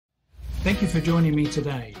Thank you for joining me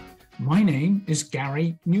today. My name is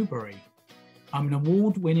Gary Newbury. I'm an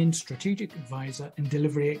award-winning strategic advisor and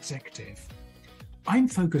delivery executive. I'm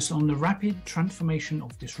focused on the rapid transformation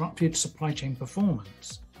of disrupted supply chain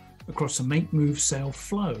performance across the make, move, sell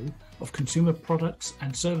flow of consumer products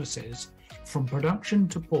and services from production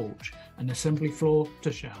to porch and assembly floor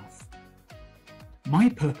to shelf. My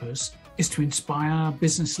purpose is to inspire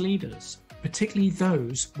business leaders, particularly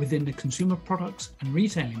those within the consumer products and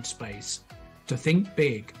retailing space, to think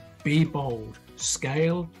big, be bold,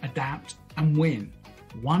 scale, adapt, and win,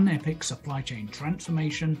 one epic supply chain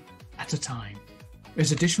transformation at a time.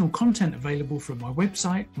 There's additional content available from my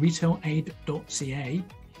website, RetailAID.ca,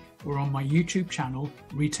 or on my YouTube channel,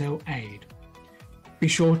 RetailAID. Be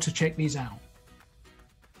sure to check these out.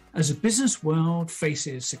 As the business world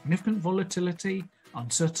faces significant volatility,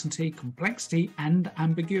 uncertainty, complexity, and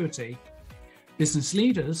ambiguity, business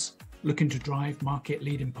leaders looking to drive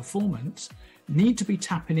market-leading performance need to be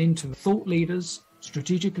tapping into thought leaders,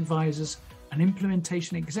 strategic advisors, and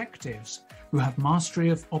implementation executives who have mastery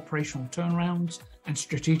of operational turnarounds and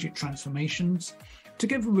strategic transformations,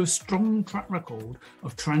 together with a strong track record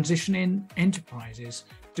of transitioning enterprises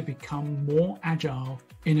to become more agile,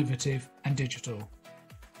 innovative, and digital.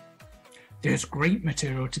 There's great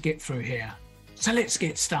material to get through here, so let's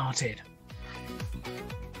get started.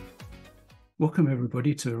 Welcome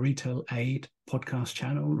everybody to the RetailAID podcast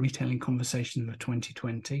channel, Retailing Conversations of the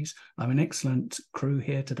 2020s. I'm an excellent crew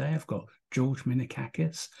here today. I've got George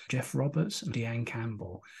Minikakis, Jeff Roberts, and Deanne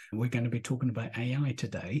Campbell. We're going to be talking about AI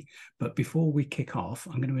today. But before we kick off,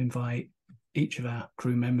 I'm going to invite each of our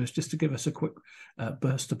crew members just to give us a quick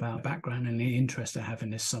burst about background and the interest they have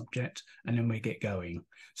in this subject, and then we get going.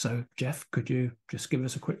 So Jeff, could you just give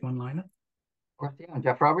us a quick one-liner? Yeah, I'm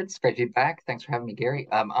Jeff Roberts. Great to be back. Thanks for having me, Gary.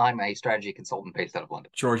 I'm a strategy consultant based out of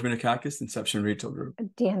London. George Minikakis, Inception Retail Group.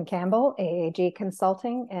 Deanne Campbell, AAG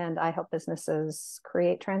Consulting, and I help businesses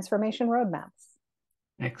create transformation roadmaps.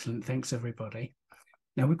 Excellent. Thanks, everybody.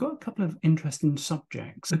 Now, we've got a couple of interesting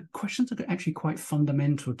subjects. The questions are actually quite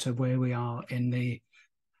fundamental to where we are in the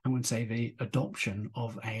adoption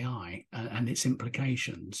of AI and its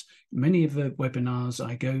implications. Many of the webinars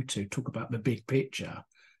I go to talk about the big picture,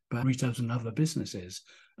 but retailers and other businesses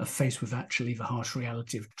are faced with actually the harsh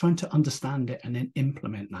reality of trying to understand it and then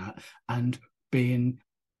implement that and being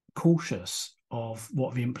cautious of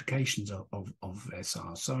what the implications of this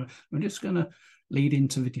are. So I'm just going to lead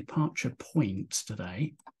into the departure points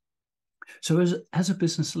today. So as a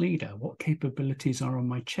business leader, what capabilities are on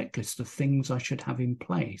my checklist of things I should have in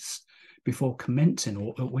place before commencing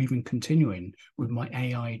or even continuing with my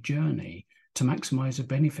AI journey to maximize the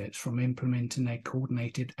benefits from implementing a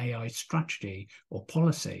coordinated AI strategy or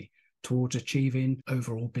policy towards achieving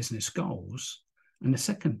overall business goals? And the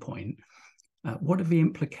second point, what are the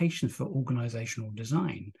implications for organizational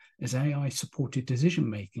design as AI-supported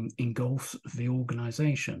decision-making engulfs the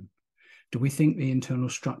organization? Do we think the internal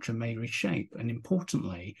structure may reshape? And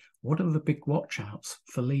importantly, what are the big watchouts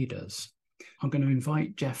for leaders? I'm going to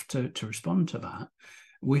invite Jeff to respond to that.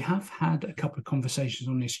 We have had a couple of conversations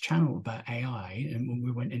on this channel about AI, and when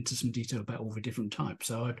we went into some detail about all the different types,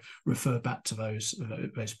 so I'd refer back to those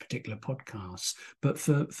particular podcasts. But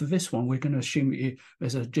for this one, we're going to assume that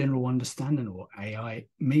there's a general understanding of what AI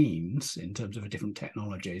means in terms of the different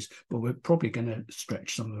technologies, but we're probably going to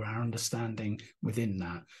stretch some of our understanding within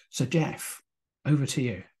that. So Jeff, over to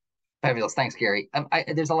you. Fabulous. Thanks, Gary.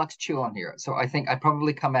 There's a lot to chew on here. So I think I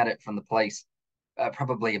probably come at it from the place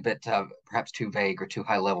probably a bit perhaps too vague or too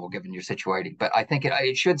high level given your situating, but I think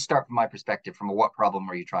it should start from my perspective from what problem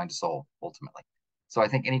are you trying to solve ultimately. So I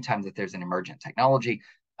think anytime that there's an emergent technology,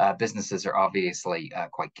 businesses are obviously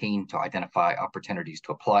quite keen to identify opportunities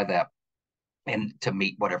to apply that and to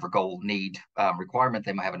meet whatever goal, need, requirement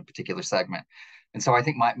they might have in a particular segment. And so I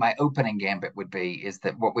think my opening gambit would be is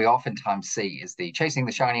that what we oftentimes see is the chasing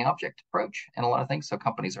the shiny object approach in a lot of things. So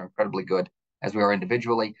companies are incredibly good, as we are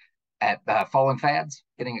individually, at following fads,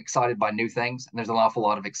 getting excited by new things. And there's an awful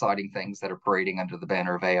lot of exciting things that are parading under the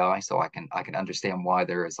banner of AI. So I can understand why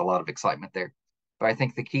there is a lot of excitement there. But I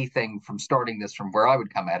think the key thing from starting this from where I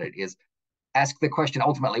would come at it is ask the question,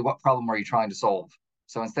 ultimately, what problem are you trying to solve?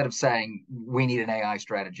 So instead of saying we need an AI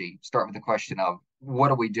strategy, start with the question of what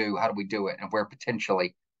do we do? How do we do it? And where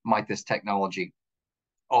potentially might this technology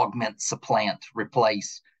augment, supplant,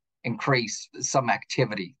 replace, increase some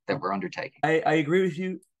activity that we're undertaking? I agree with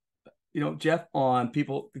you, Jeff, on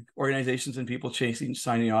people, organizations and people chasing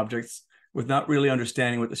shiny objects with not really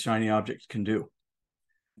understanding what the shiny object can do.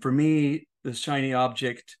 For me, the shiny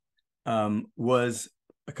object was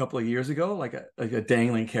a couple of years ago, like a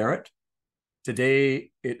dangling carrot.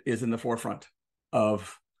 Today, it is in the forefront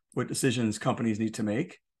of what decisions companies need to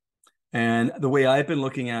make. And the way I've been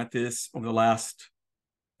looking at this over the last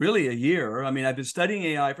really a year, I mean, I've been studying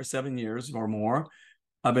AI for 7 years or more.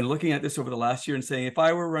 I've been looking at this over the last year and saying, if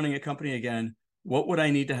I were running a company again, what would I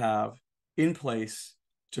need to have in place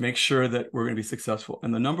to make sure that we're going to be successful?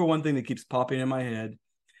 And the number one thing that keeps popping in my head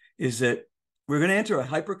is that we're going to enter a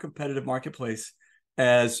hyper-competitive marketplace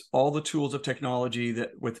as all the tools of technology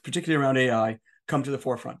that, with particularly around AI, come to the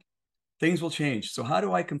forefront. Things will change. So how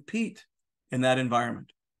do I compete in that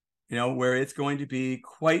environment? Where it's going to be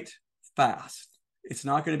quite fast. It's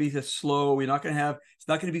not going to be this slow. It's not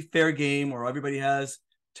going to be fair game where everybody has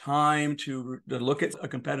time to look at a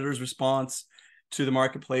competitor's response to the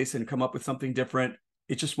marketplace and come up with something different.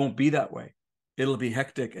 It just won't be that way. It'll be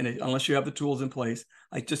hectic. And unless you have the tools in place,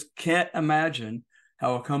 I just can't imagine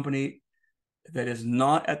how a company that is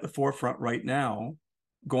not at the forefront right now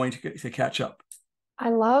going to catch up. I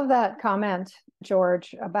love that comment,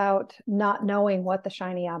 George, about not knowing what the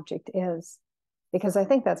shiny object is, because I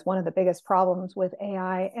think that's one of the biggest problems with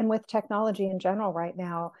AI and with technology in general right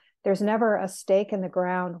now. There's never a stake in the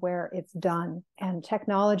ground where it's done. And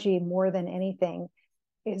technology, more than anything,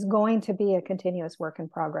 is going to be a continuous work in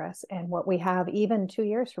progress. And what we have even 2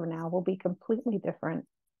 years from now will be completely different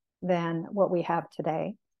than what we have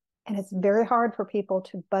today. And it's very hard for people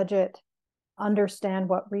to budget, understand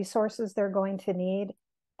what resources they're going to need,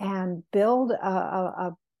 and build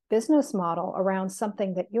a business model around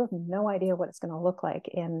something that you have no idea what it's going to look like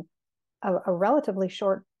in a relatively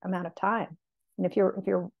short amount of time. And if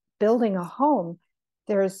you're building a home,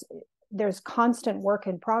 there's constant work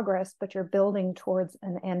in progress, but you're building towards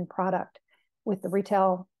an end product. With the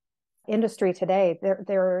retail industry today,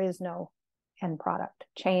 there is no end product.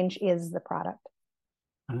 Change is the product.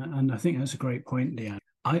 And I think that's a great point, Leanne.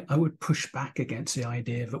 I would push back against the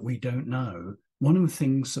idea that we don't know. One of the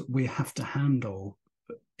things that we have to handle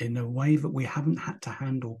in a way that we haven't had to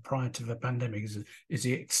handle prior to the pandemic is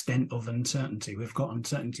the extent of uncertainty. We've got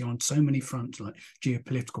uncertainty on so many fronts, like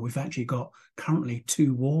geopolitical. We've actually got currently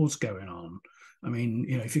 2 wars going on. I mean,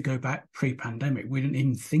 if you go back pre-pandemic, we didn't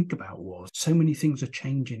even think about wars. So many things are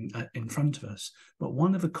changing in front of us. But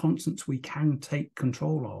one of the constants we can take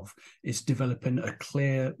control of is developing a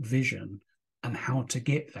clear vision and how to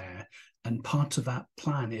get there. And part of that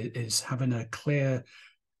plan is having a clear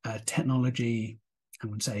technology, I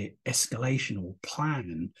would say, escalation or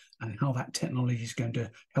plan, and how that technology is going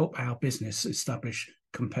to help our business establish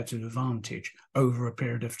competitive advantage over a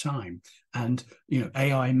period of time. And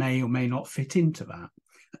AI may or may not fit into that.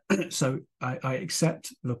 So I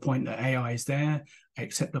accept the point that AI is there. I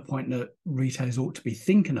accept the point that retailers ought to be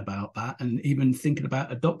thinking about that and even thinking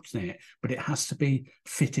about adopting it, but it has to be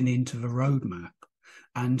fitting into the roadmap.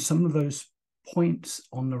 And some of those points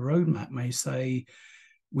on the roadmap may say,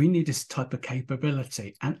 we need this type of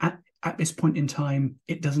capability. And at this point in time,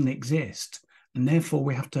 it doesn't exist. And therefore,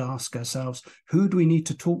 we have to ask ourselves, who do we need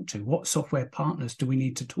to talk to? What software partners do we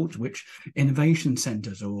need to talk to? Which innovation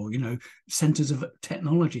centers or, centers of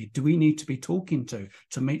technology do we need to be talking to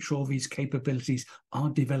make sure these capabilities are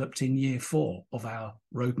developed in year 4 of our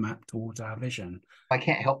roadmap towards our vision? I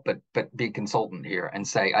can't help but be a consultant here and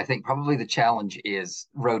say, I think probably the challenge is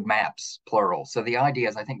roadmaps, plural. So the idea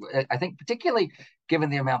is, I think particularly given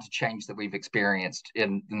the amount of change that we've experienced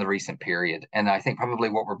in the recent period, and I think probably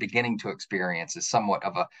what we're beginning to experience is somewhat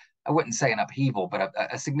of I wouldn't say an upheaval, but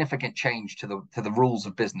a significant change to the rules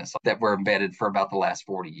of business that were embedded for about the last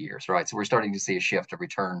 40 years, right? So we're starting to see a shift, a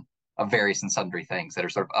return of various and sundry things that are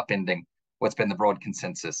sort of upending what's been the broad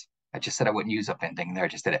consensus. I just said I wouldn't use upending there, I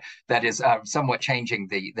just did it. That is somewhat changing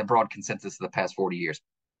the broad consensus of the past 40 years.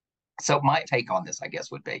 So my take on this, I guess,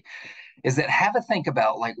 would be, is that have a think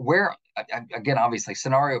about where, again, obviously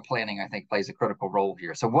scenario planning, I think, plays a critical role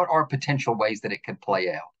here. So what are potential ways that it could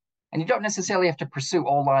play out? And you don't necessarily have to pursue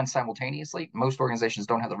all lines simultaneously. Most organizations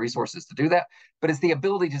don't have the resources to do that, but it's the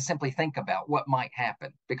ability to simply think about what might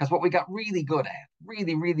happen. Because what we got really good at,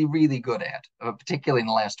 really, really, really good at, particularly in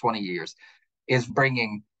the last 20 years, is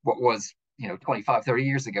bringing what was 25, 30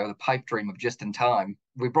 years ago, the pipe dream of just in time,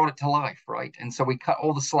 we brought it to life, right? And so we cut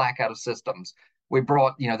all the slack out of systems. We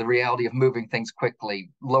brought, the reality of moving things quickly,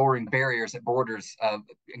 lowering barriers at borders,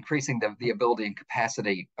 increasing the ability and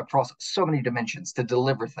capacity across so many dimensions to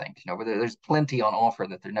deliver things. There's plenty on offer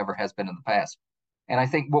that there never has been in the past. And I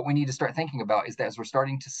think what we need to start thinking about is that as we're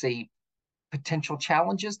starting to see potential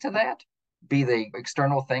challenges to that, be they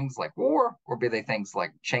external things like war, or be they things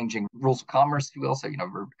like changing rules of commerce, if you will, so,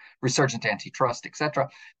 resurgent antitrust, et cetera,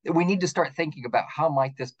 we need to start thinking about how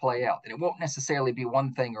might this play out. And it won't necessarily be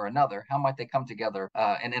one thing or another. How might they come together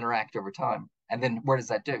and interact over time? And then where does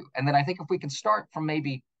that do? And then I think if we can start from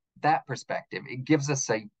maybe that perspective, it gives us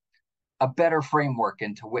a a better framework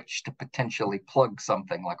into which to potentially plug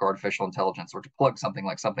something like artificial intelligence or to plug something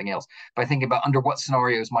like something else by thinking about under what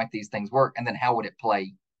scenarios might these things work, and then how would it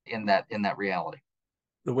play in that reality.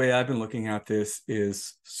 The way I've been looking at this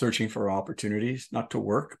is searching for opportunities, not to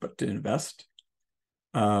work, but to invest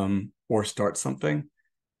or start something.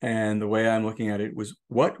 And the way I'm looking at it was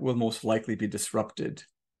what will most likely be disrupted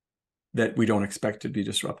that we don't expect to be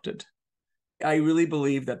disrupted. I really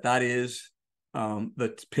believe that that is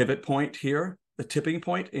the pivot point here. The tipping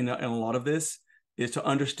point in a lot of this is to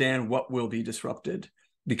understand what will be disrupted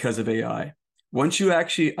because of AI. Once you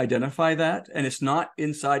actually identify that, and it's not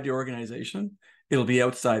inside the organization, it'll be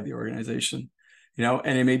outside the organization,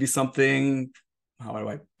 and it may be something, how do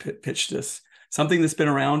I pitch this? Something that's been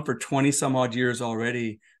around for 20 some odd years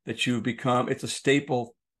already that you've become, it's a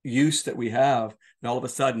staple use that we have. And all of a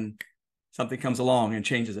sudden something comes along and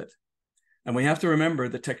changes it. And we have to remember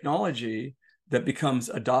the technology that becomes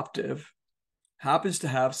adoptive happens to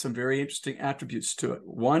have some very interesting attributes to it.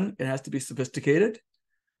 One, it has to be sophisticated.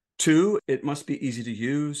 Two, it must be easy to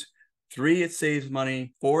use. Three, it saves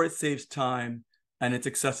money. Four, it saves time, and it's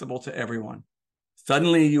accessible to everyone.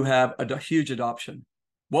 Suddenly you have a huge adoption.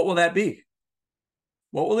 What will that be?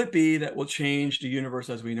 What will it be that will change the universe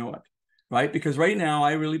as we know it, right? Because right now,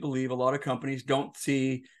 I really believe a lot of companies don't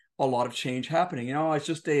see a lot of change happening. It's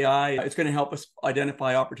just AI. It's going to help us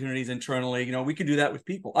identify opportunities internally. We can do that with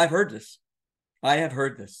people. I've heard this. I have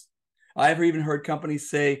heard this. I've even heard companies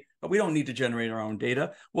say, but we don't need to generate our own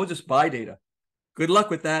data. We'll just buy data. Good luck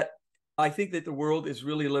with that. I think that the world is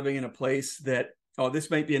really living in a place that,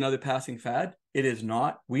 this might be another passing fad. It is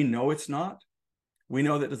not. We know it's not. We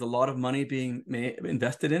know that there's a lot of money being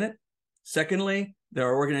invested in it. Secondly, there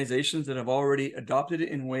are organizations that have already adopted it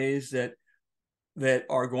in ways that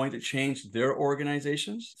are going to change their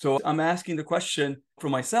organizations. So I'm asking the question for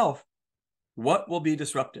myself, what will be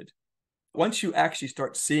disrupted? Once you actually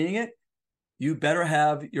start seeing it, you better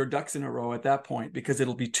have your ducks in a row at that point because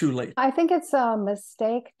it'll be too late. I think it's a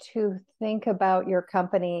mistake to think about your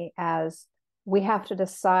company as we have to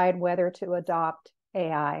decide whether to adopt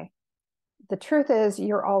AI. The truth is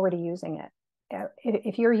you're already using it.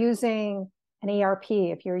 If you're using an ERP,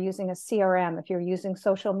 if you're using a CRM, if you're using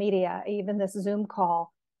social media, even this Zoom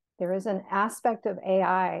call, there is an aspect of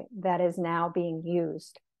AI that is now being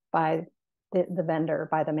used by the vendor,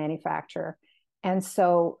 by the manufacturer. And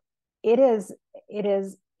so it is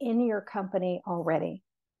in your company already.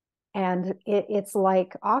 And it's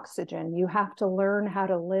like oxygen. You have to learn how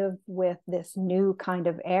to live with this new kind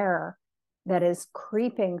of air that is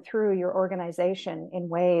creeping through your organization in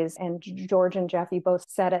ways, and George and Jeff, you both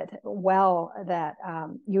said it well, that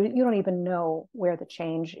you don't even know where the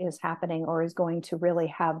change is happening or is going to really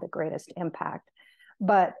have the greatest impact.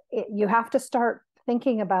 But you have to start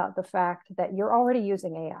thinking about the fact that you're already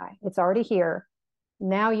using AI. It's already here.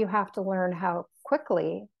 Now you have to learn how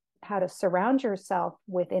to surround yourself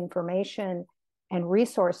with information and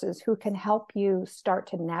resources who can help you start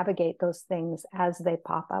to navigate those things as they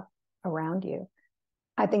pop up around you.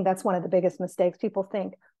 I think that's one of the biggest mistakes. People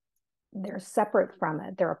think they're separate from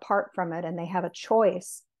it, they're apart from it, and they have a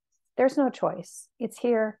choice. There's no choice. It's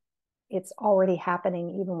here. It's already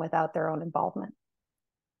happening even without their own involvement.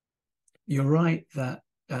 You're right that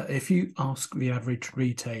if you ask the average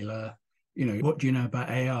retailer, what do you know about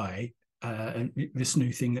AI? And this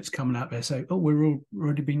new thing that's coming out, they say, we've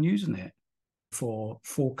already been using it for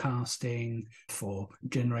forecasting, for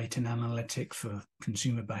generating analytics, for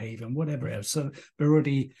consumer behavior, and whatever else. So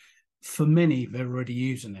for many, they're already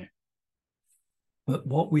using it. But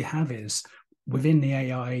what we have is, within the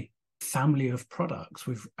AI family of products,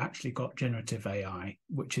 we've actually got generative AI,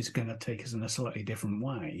 which is going to take us in a slightly different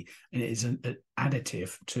way. And it is an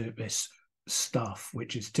additive to this stuff,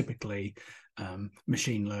 which is typically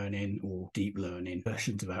machine learning or deep learning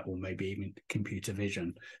versions of that, or maybe even computer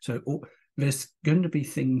vision. So there's going to be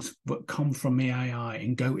things that come from the AI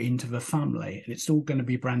and go into the family, and it's all going to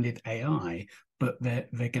be branded AI, but they're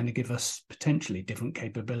going to give us potentially different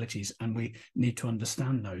capabilities, and we need to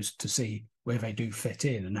understand those to see where they do fit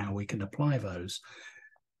in and how we can apply those.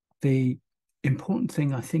 The important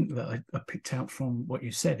thing I think that I picked out from what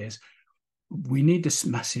you said is we need this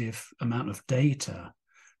massive amount of data,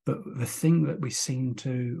 but the thing that we seem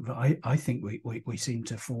to, I think we seem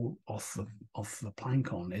to fall off the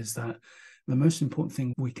plank on, is that the most important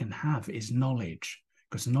thing we can have is knowledge,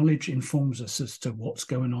 because knowledge informs us as to what's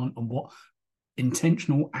going on and what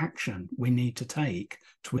intentional action we need to take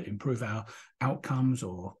to improve our outcomes,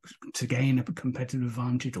 or to gain a competitive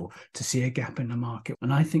advantage, or to see a gap in the market.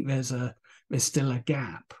 And I think there's a there's still a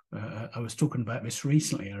gap. I was talking about this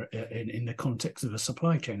recently in the context of a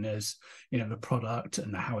supply chain. There's, the product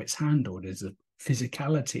and how it's handled is the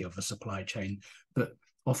physicality of the supply chain, but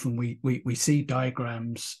often we see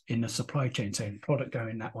diagrams in the supply chain saying product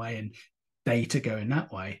going that way and data going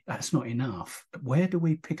that way. That's not enough. Where do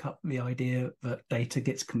we pick up the idea that data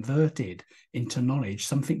gets converted into knowledge,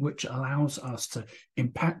 something which allows us to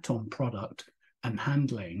impact on product and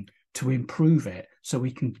handling to improve it so we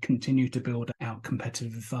can continue to build our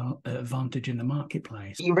competitive advantage in the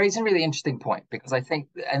marketplace? You raise a really interesting point, because I think,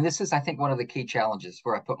 and this is, I think, one of the key challenges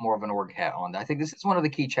where I put more of an org hat on. I think this is one of the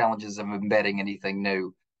key challenges of embedding anything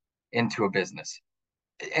new into a business.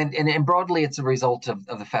 And broadly, it's a result of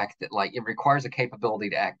the fact that, like, it requires a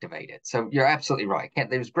capability to activate it. So you're absolutely right.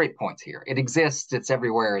 There's great points here. It exists. It's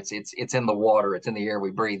everywhere. It's in the water. It's in the air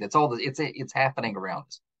we breathe. It's happening around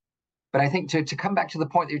us. But I think to come back to the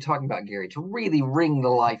point that you're talking about, Gary, to really wring the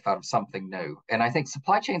life out of something new. And I think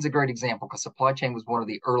supply chain is a great example, because supply chain was one of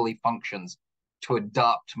the early functions to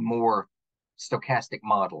adopt more stochastic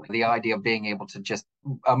modeling. The idea of being able to just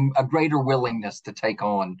a greater willingness to take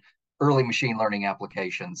on early machine learning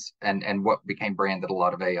applications and what became branded a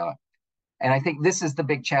lot of AI. And I think this is the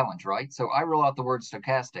big challenge, right? So I roll out the word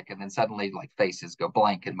stochastic, and then suddenly, like, faces go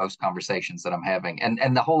blank in most conversations that I'm having.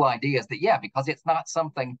 And the whole idea is that, yeah, because it's not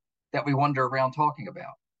something that we wander around talking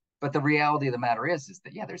about. But the reality of the matter is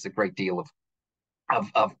that, yeah, there's a great deal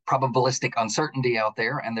of probabilistic uncertainty out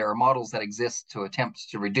there, and there are models that exist to attempt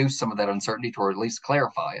to reduce some of that uncertainty, or at least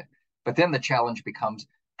clarify it. But then the challenge becomes,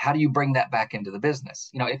 how do you bring that back into the business?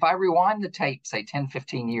 If I rewind the tape, say 10,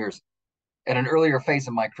 15 years, at an earlier phase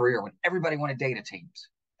of my career, when everybody wanted data teams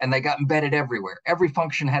and they got embedded everywhere, every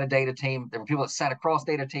function had a data team. There were people that sat across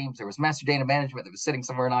data teams. There was master data management that was sitting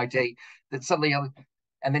somewhere in IT that suddenly,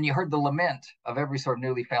 and then you heard the lament of every sort of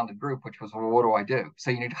newly founded group, which was, well, what do I do? So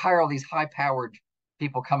you need to hire all these high-powered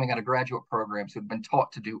people coming out of graduate programs who've been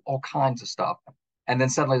taught to do all kinds of stuff. And then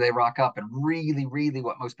suddenly they rock up, and really, really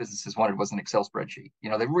what most businesses wanted was an Excel spreadsheet.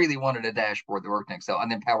 They really wanted a dashboard that worked in Excel,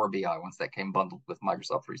 and then Power BI once that came bundled with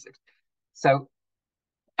Microsoft 365. So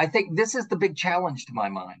I think this is the big challenge to my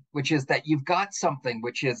mind, which is that you've got something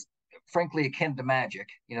which is frankly akin to magic,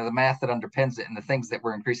 the math that underpins it and the things that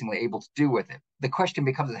we're increasingly able to do with it. The question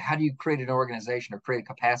becomes, how do you create an organization or create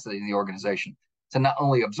a capacity in the organization to not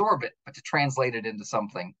only absorb it, but to translate it into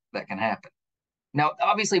something that can happen? Now,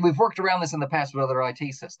 obviously, we've worked around this in the past with other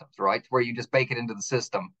IT systems, right? Where you just bake it into the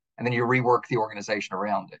system and then you rework the organization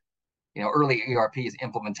around it. Early ERPs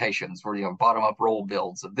implementations were, bottom-up role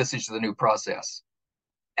builds of this is the new process.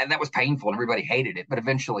 And that was painful and everybody hated it, but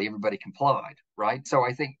eventually everybody complied, right? So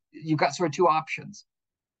I think you've got sort of two options.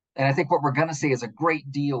 And I think what we're going to see is a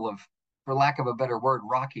great deal of, for lack of a better word,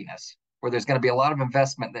 rockiness, where there's going to be a lot of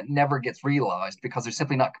investment that never gets realized because there's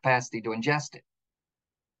simply not capacity to ingest it.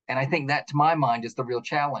 And I think that, to my mind, is the real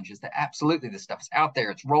challenge, is that absolutely this stuff is out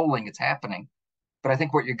there, it's rolling, it's happening. But I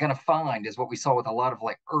think what you're going to find is what we saw with a lot of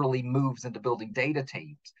early moves into building data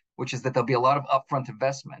teams, which is that there'll be a lot of upfront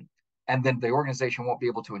investment, and then the organization won't be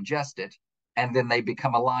able to ingest it. And then they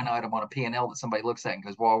become a line item on a P&L that somebody looks at and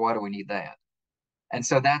goes, well, why do we need that? And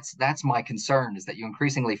so that's my concern, is that you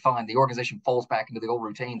increasingly find the organization falls back into the old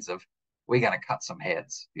routines of, we got to cut some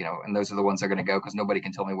heads, and those are the ones that are going to go because nobody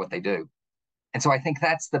can tell me what they do. And so I think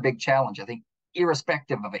that's the big challenge. I think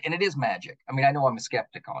irrespective of it, and it is magic. I mean, I know I'm a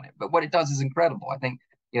skeptic on it, but what it does is incredible. I think,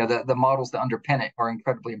 the models that underpin it are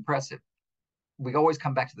incredibly impressive. We always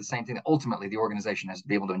come back to the same thing, that ultimately the organization has to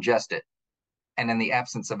be able to ingest it. And in the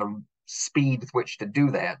absence of a speed with which to do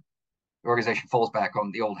that, the organization falls back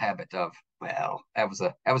on the old habit of, well, that was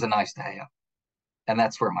a nice to have. And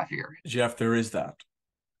that's where my fear is. Jeff, there is that.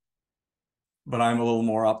 But I'm a little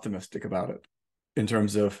more optimistic about it, in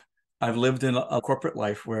terms of, I've lived in a corporate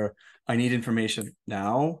life where I need information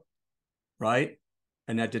now, right?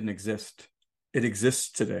 And that didn't exist. It exists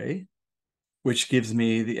today, which gives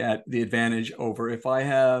me the advantage over, if I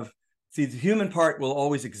have, the human part will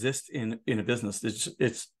always exist in a business.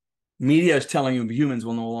 It's media is telling you humans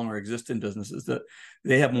will no longer exist in businesses. That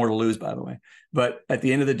they have more to lose, by the way. But at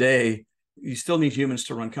the end of the day, you still need humans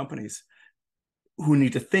to run companies who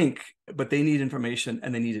need to think, but they need information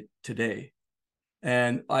and they need it today.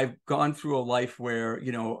 And I've gone through a life where,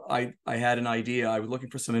 I had an idea, I was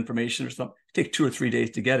looking for some information or something, it'd take 2 or 3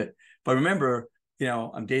 days to get it. But remember,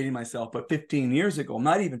 I'm dating myself, but 15 years ago,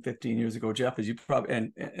 not even 15 years ago, Jeff, as you probably,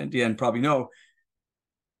 and Deanne probably know,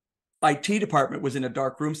 IT department was in a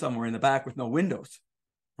dark room somewhere in the back with no windows,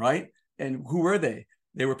 right? And who were they?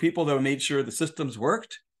 They were people that made sure the systems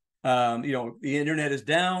worked. The internet is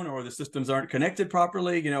down, or the systems aren't connected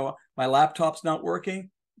properly. My laptop's not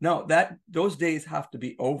working. No, those days have to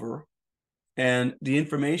be over. And the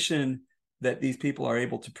information that these people are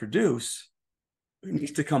able to produce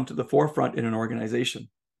needs to come to the forefront in an organization.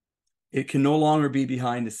 It can no longer be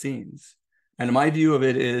behind the scenes. And my view of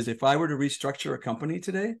it is, if I were to restructure a company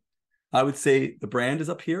today, I would say the brand is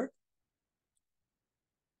up here,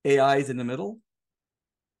 AI is in the middle,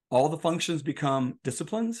 all the functions become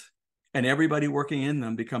disciplines, and everybody working in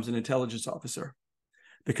them becomes an intelligence officer.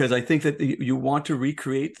 Because I think that you want to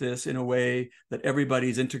recreate this in a way that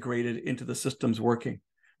everybody's integrated into the systems working.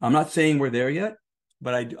 I'm not saying we're there yet,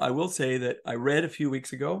 but I will say that I read a few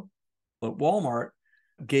weeks ago that Walmart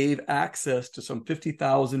gave access to some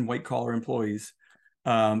 50,000 white-collar employees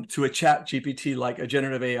to a chat GPT, like a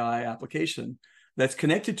generative AI application that's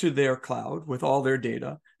connected to their cloud with all their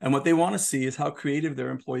data. And what they want to see is how creative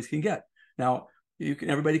their employees can get. Now,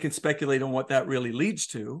 everybody can speculate on what that really leads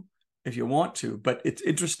to if you want to, but it's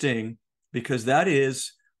interesting because that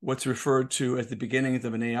is what's referred to as the beginnings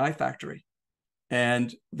of an AI factory.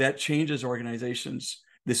 And that changes organizations.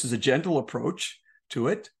 This is a gentle approach to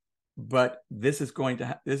it, but this is going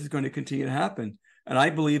to continue to happen. And I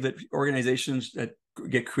believe that organizations that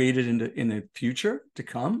get created in the future to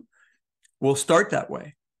come will start that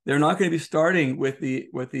way. They're not going to be starting with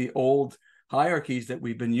the old hierarchies that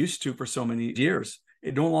we've been used to for so many years.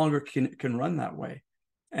 It no longer can run that way.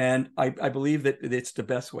 And I believe that it's the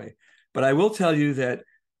best way. But I will tell you that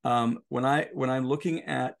when I'm looking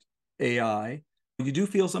at AI, you do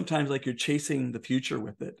feel sometimes like you're chasing the future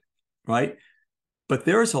with it, right? But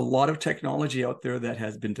there is a lot of technology out there that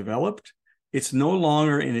has been developed. It's no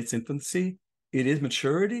longer in its infancy. It is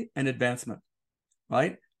maturity and advancement,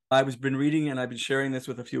 right? I've been reading, and I've been sharing this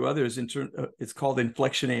with a few others. It's called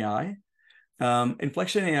Inflection AI.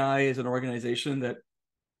 Inflection AI is an organization that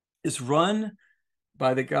is run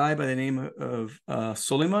by the guy by the name of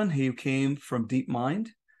Suleiman. He came from DeepMind.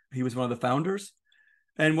 He was one of the founders.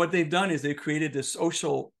 And what they've done is they've created this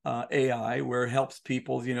social AI where it helps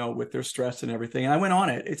people, with their stress and everything. And I went on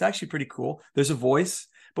it. It's actually pretty cool. There's a voice.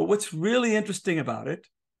 But what's really interesting about it,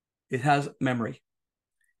 it has memory.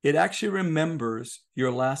 It actually remembers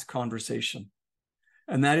your last conversation.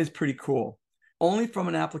 And that is pretty cool. Only from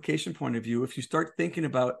an application point of view, if you start thinking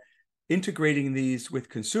about integrating these with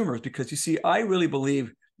consumers, because you see, I really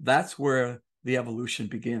believe that's where the evolution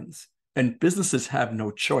begins. And businesses have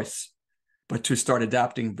no choice but to start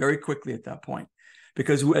adapting very quickly at that point.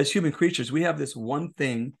 Because as human creatures, we have this one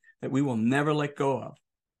thing that we will never let go of.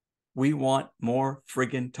 We want more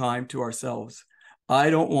friggin' time to ourselves. I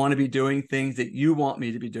don't want to be doing things that you want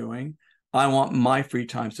me to be doing. I want my free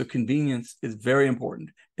time. So convenience is very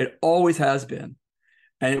important. It always has been,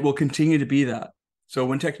 and it will continue to be that. So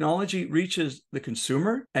when technology reaches the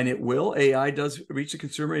consumer, and it will, AI does reach the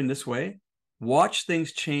consumer in this way, watch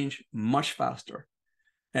things change much faster.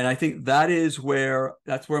 And I think that's where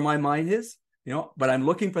my mind is, but I'm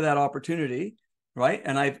looking for that opportunity, right?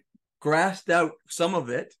 And I've grasped out some of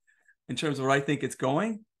it in terms of where I think it's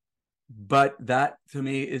going. But that, to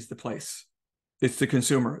me, is the place. It's the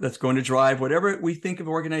consumer that's going to drive whatever we think of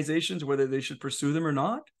organizations, whether they should pursue them or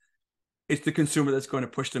not. It's the consumer that's going to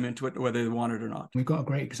push them into it, whether they want it or not. We've got a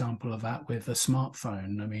great example of that with a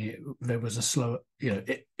smartphone. I mean, there was a slow,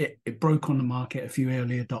 it broke on the market, a few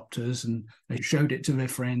early adopters, and they showed it to their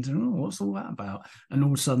friends, and what's all that about? And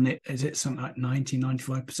all of a sudden, it's something like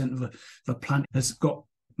 95% of the planet has got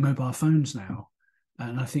mobile phones now.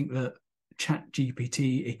 And I think that Chat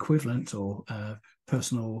GPT equivalent or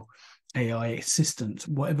personal AI assistant,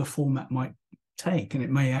 whatever format might take, and it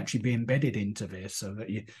may actually be embedded into this so that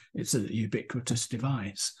it's a ubiquitous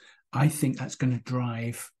device. I think that's going to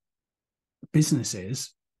drive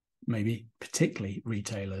businesses, maybe particularly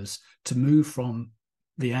retailers, to move from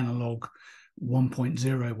the analog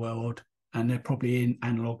 1.0 world, and they're probably in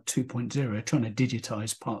analog 2.0, trying to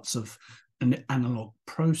digitize parts of an analog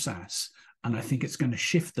process. And I think it's going to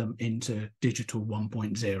shift them into digital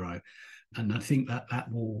 1.0. And I think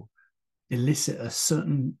that will elicit a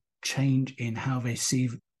certain change in how they see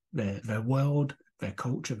their world, their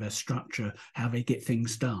culture, their structure, how they get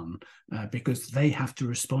things done, because they have to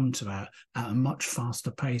respond to that at a much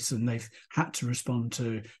faster pace than they've had to respond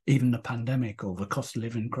to even the pandemic or the cost of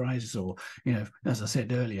living crisis, or, as I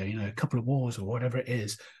said earlier, a couple of wars or whatever it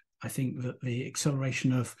is. I think that the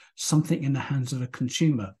acceleration of something in the hands of a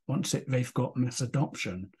consumer, once they've got mass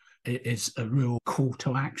adoption, it is a real call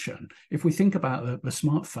to action. If we think about the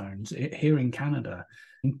smartphones here in Canada,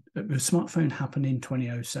 the smartphone happened in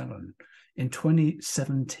 2007. In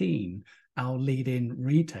 2017, our leading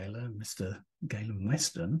retailer, Mr. Galen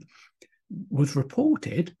Weston, was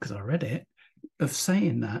reported, because I read it, of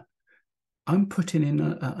saying that I'm putting in,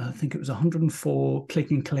 I think it was 104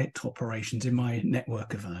 click and collect operations in my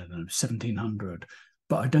network of, I don't know, 1,700,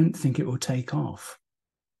 but I don't think it will take off.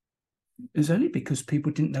 It's only because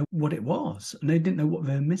people didn't know what it was and they didn't know what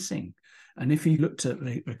they're missing. And if you looked at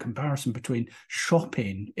the comparison between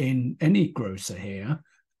shopping in any grocer here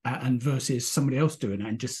and versus somebody else doing it,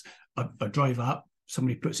 and just I drive up,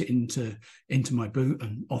 somebody puts it into my boot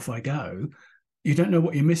and off I go, you don't know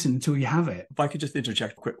what you're missing until you have it. If I could just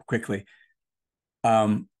interject quickly.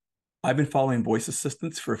 I've been following voice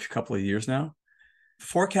assistants for a couple of years now. The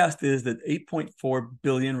forecast is that 8.4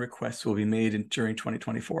 billion requests will be made during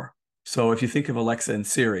 2024. So if you think of Alexa and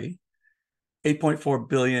Siri, 8.4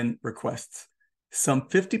 billion requests, some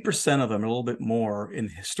 50% of them, a little bit more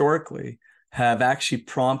historically, have actually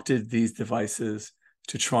prompted these devices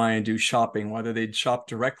to try and do shopping, whether they'd shop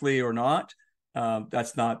directly or not.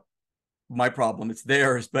 That's not my problem, it's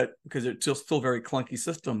theirs, but because they're still very clunky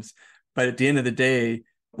systems. But at the end of the day,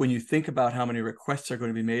 when you think about how many requests are going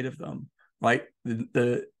to be made of them, right?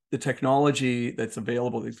 The technology that's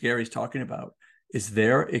available that Gary's talking about is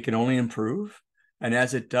there. It can only improve. And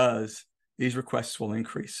as it does, these requests will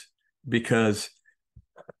increase because,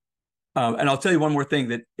 and I'll tell you one more thing,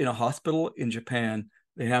 that in a hospital in Japan,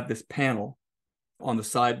 they have this panel on the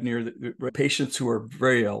side near the patients who are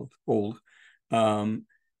very old. And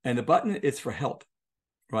the button is for help,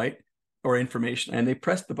 right? Or information. And they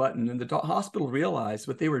pressed the button and the hospital realized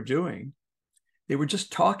what they were doing. They were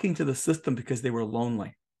just talking to the system because they were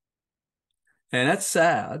lonely. And that's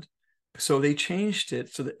sad. So they changed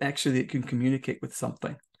it so that actually it can communicate with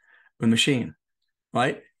something, with machine,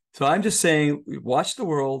 right? So I'm just saying, watch the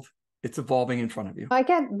world. It's evolving in front of you. I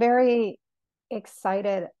get very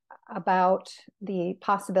excited about the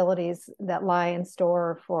possibilities that lie in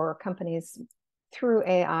store for companies through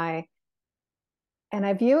AI. And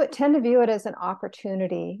I tend to view it as an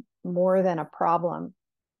opportunity more than a problem.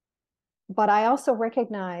 But I also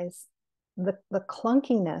recognize the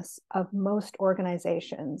clunkiness of most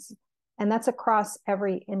organizations, and that's across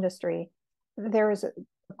every industry. There is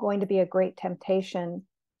going to be a great temptation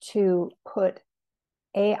to put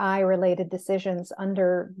AI-related decisions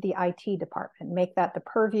under the IT department, make that the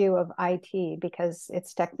purview of IT because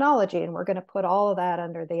it's technology, and we're going to put all of that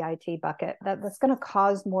under the IT bucket. That's going to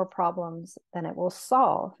cause more problems than it will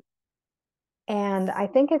solve. And I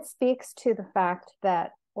think it speaks to the fact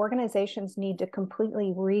that organizations need to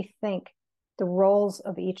completely rethink the roles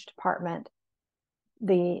of each department,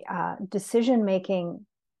 the decision-making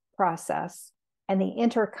process, and the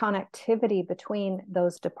interconnectivity between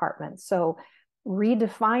those departments. So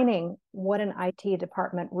redefining what an IT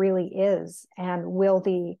department really is, and will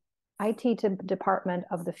the IT department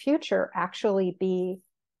of the future actually be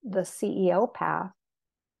the CEO path,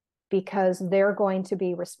 because they're going to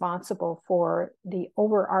be responsible for the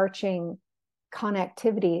overarching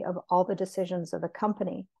connectivity of all the decisions of the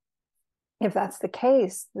company. If that's the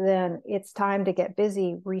case, then it's time to get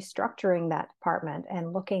busy restructuring that department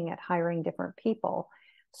and looking at hiring different people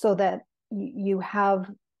so that you have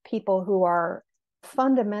people who are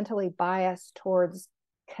fundamentally biased towards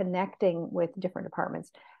connecting with different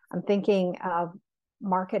departments. I'm thinking of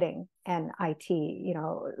marketing and IT,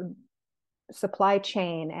 supply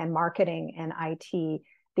chain and marketing and IT,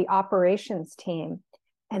 the operations team.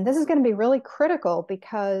 And this is going to be really critical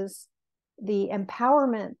because the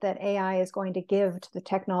empowerment that AI is going to give to the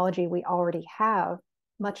technology we already have,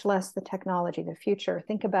 much less the technology of the future.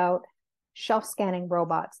 Think about shelf scanning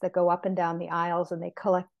robots that go up and down the aisles and they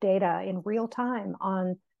collect data in real time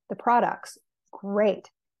on the products. Great.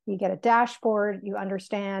 You get a dashboard, you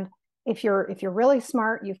understand. If you're really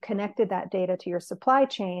smart, you've connected that data to your supply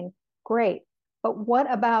chain. Great. But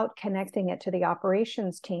what about connecting it to the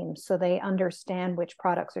operations teams so they understand which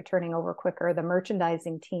products are turning over quicker, the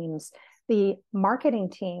merchandising teams, the marketing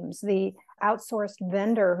teams, the outsourced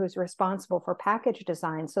vendor who's responsible for package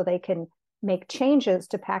design so they can make changes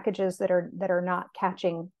to packages that are not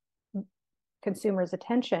catching consumers'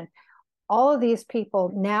 attention. All of these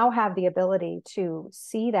people now have the ability to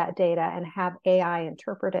see that data and have AI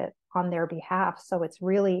interpret it on their behalf. So it's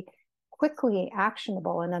really quickly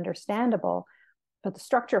actionable and understandable. But the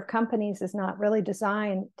structure of companies is not really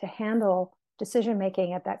designed to handle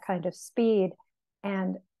decision-making at that kind of speed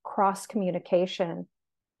and cross-communication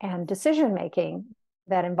and decision-making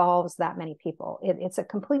that involves that many people. It's a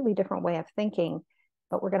completely different way of thinking,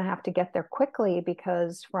 but we're going to have to get there quickly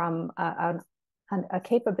because from a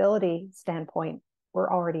capability standpoint,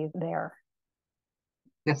 we're already there.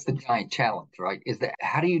 That's the giant challenge, right? Is that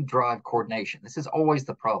how do you drive coordination? This is always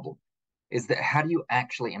the problem. Is that how do you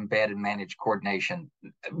actually embed and manage coordination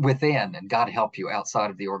within, and God help you, outside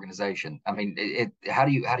of the organization? I mean, how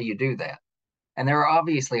do you do that? And there are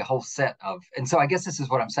obviously a whole set of, and so I guess this is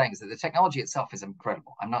what I'm saying, is that the technology itself is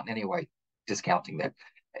incredible. I'm not in any way discounting that.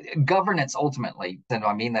 Governance ultimately, and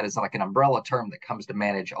I mean that as like an umbrella term that comes to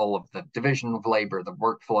manage all of the division of labor, the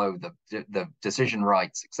workflow, the decision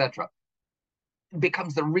rights, etc.,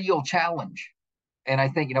 becomes the real challenge. And I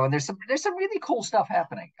think, and there's some really cool stuff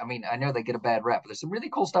happening. I mean, I know they get a bad rep, but there's some really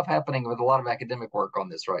cool stuff happening with a lot of academic work on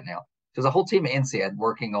this right now. There's a whole team at INSEAD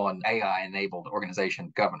working on AI-enabled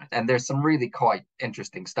organization governance, and there's some really quite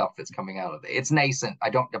interesting stuff that's coming out of it. It's nascent. I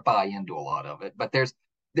don't buy into a lot of it, but there's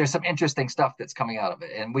some interesting stuff that's coming out of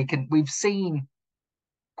it, and we've seen,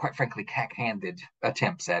 quite frankly, cack-handed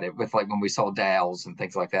attempts at it with, like, when we saw DAOs and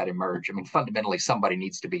things like that emerge. I mean, fundamentally, somebody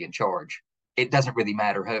needs to be in charge. It doesn't really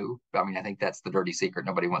matter who. I mean, I think that's the dirty secret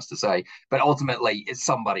nobody wants to say. But ultimately,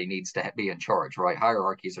 somebody needs to be in charge, right?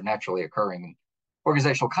 Hierarchies are naturally occurring in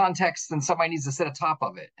organizational contexts, and somebody needs to sit atop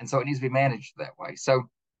of it. And so it needs to be managed that way. So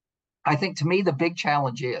I think, to me, the big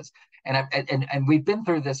challenge is, and we've been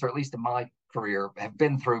through this, or at least in my career, have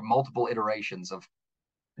been through multiple iterations of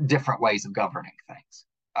different ways of governing things.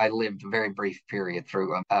 I lived a very brief period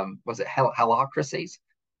through, was it holacracies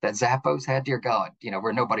that Zappos had? Dear God,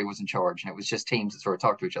 where nobody was in charge and it was just teams that sort of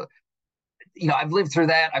talked to each other. I've lived through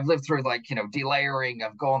that. I've lived through, like, delayering.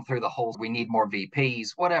 I've gone through the whole, we need more VPs,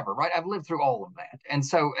 whatever, right? I've lived through all of that. And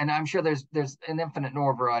so, and I'm sure there's an infinite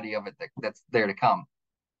more variety of it that's there to come.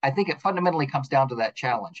 I think it fundamentally comes down to that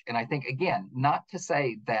challenge. And I think, again, not to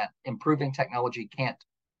say that improving technology can't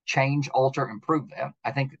change, alter, improve that.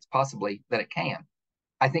 I think it's possibly that it can.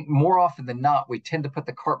 I think more often than not, we tend to put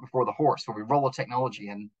the cart before the horse, where we roll a technology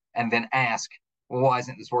in and then ask, well, why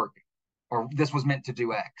isn't this working? Or this was meant to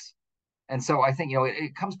do X. And so I think,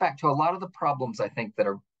 it comes back to a lot of the problems, I think, that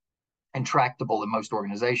are intractable in most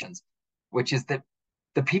organizations, which is that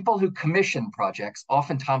the people who commission projects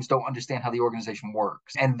oftentimes don't understand how the organization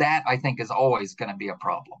works. And that, I think, is always going to be a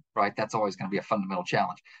problem, right? That's always going to be a fundamental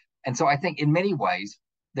challenge. And so I think, in many ways,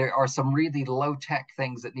 there are some really low-tech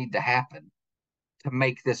things that need to happen to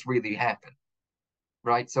make this really happen,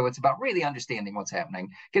 right? So it's about really understanding what's happening,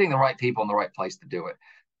 getting the right people in the right place to do it,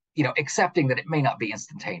 accepting that it may not be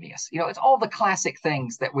instantaneous. It's all the classic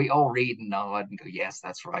things that we all read and nod and go, yes,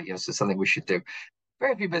 that's right. Yes, it's something we should do.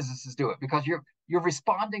 Very few businesses do it because you're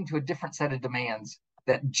responding to a different set of demands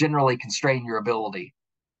that generally constrain your ability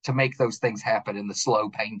to make those things happen in the slow,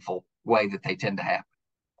 painful way that they tend to happen.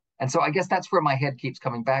 And so I guess that's where my head keeps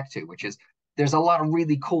coming back to, which is, there's a lot of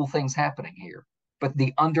really cool things happening here, but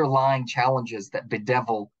the underlying challenges that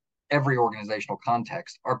bedevil every organizational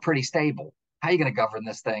context are pretty stable. How are you going to govern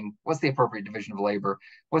this thing? What's the appropriate division of labor?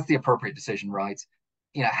 What's the appropriate decision rights?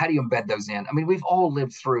 How do you embed those in? I mean, we've all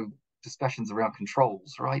lived through discussions around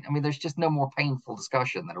controls, right? I mean, there's just no more painful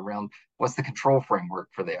discussion than around what's the control framework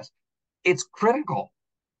for this. It's critical,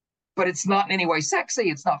 but it's not in any way sexy.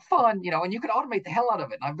 It's not fun, and you can automate the hell out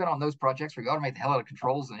of it. And I've been on those projects where you automate the hell out of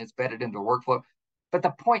controls and it's bedded into a workflow. But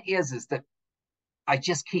the point is that I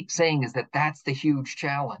just keep saying is that that's the huge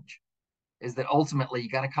challenge, is that ultimately you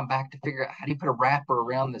got to come back to figure out, how do you put a wrapper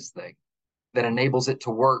around this thing that enables it to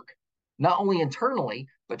work, not only internally,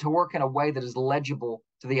 but to work in a way that is legible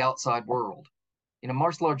to the outside world.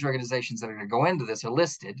 Most large organizations that are going to go into this are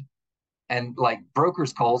listed, and like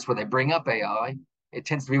brokers' calls where they bring up AI, it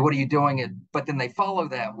tends to be, what are you doing? But then they follow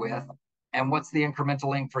that with, and what's the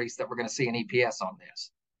incremental increase that we're going to see in EPS on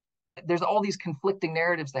this? There's all these conflicting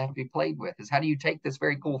narratives that have to be played with, is how do you take this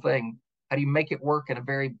very cool thing, how do you make it work in a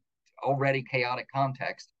very already chaotic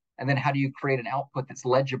context, and then how do you create an output that's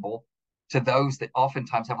legible to those that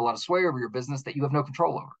oftentimes have a lot of sway over your business that you have no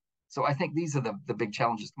control over. So I think these are the big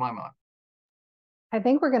challenges to my mind. I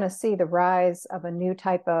think we're going to see the rise of a new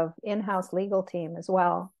type of in-house legal team as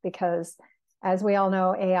well, because as we all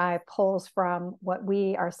know, AI pulls from what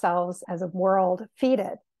we ourselves as a world feed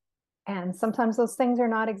it. And sometimes those things are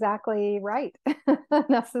not exactly right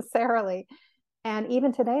necessarily. And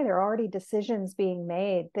even today, there are already decisions being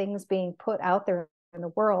made, things being put out there in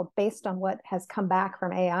the world based on what has come back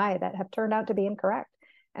from AI that have turned out to be incorrect.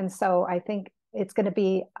 And so I think it's going to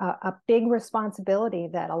be a big responsibility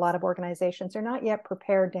that a lot of organizations are not yet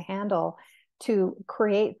prepared to handle, to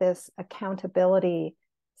create this accountability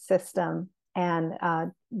system and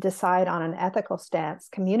decide on an ethical stance,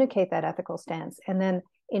 communicate that ethical stance, and then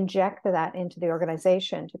inject that into the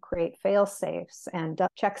organization to create fail safes and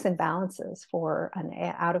checks and balances for an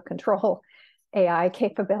out of control AI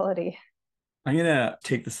capability. I'm going to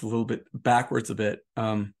take this a little bit backwards a bit.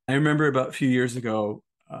 I remember about a few years ago,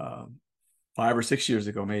 5 or 6 years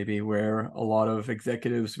ago, maybe, where a lot of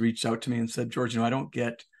executives reached out to me and said, George, I don't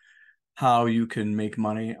get how you can make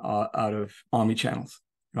money out of omni-channels.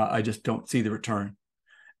 I just don't see the return.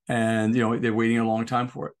 and they're waiting a long time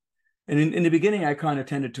for it. And in the beginning, I kind of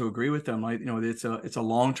tended to agree with them. Like, it's a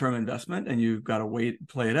long-term investment, and you've got to wait and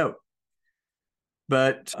play it out.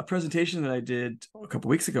 But a presentation that I did a couple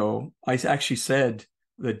of weeks ago, I actually said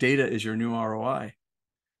the data is your new ROI.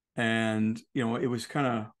 And, it was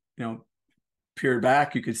kind of, peered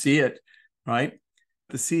back, you could see it, right?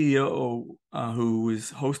 The CEO who was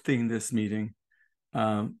hosting this meeting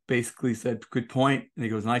basically said, good point. And he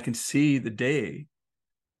goes, and I can see the day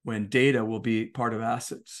when data will be part of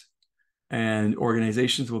assets and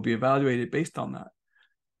organizations will be evaluated based on that.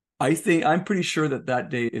 I'm pretty sure that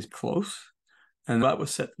day is close. And that will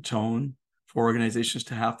set the tone for organizations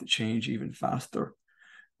to have to change even faster.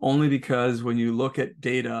 Only because when you look at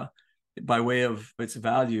data by way of its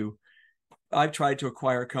value, I've tried to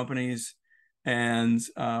acquire companies, and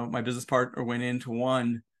my business partner went into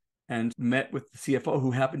one and met with the CFO,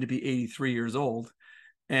 who happened to be 83 years old,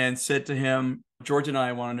 and said to him, George and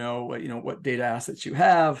I want to know what data assets you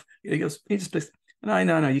have. He goes,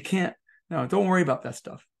 no, you can't. No, don't worry about that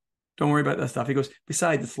stuff. Don't worry about that stuff. He goes,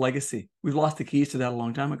 besides, it's legacy. We've lost the keys to that a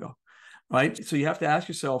long time ago, right? So you have to ask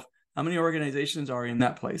yourself, how many organizations are in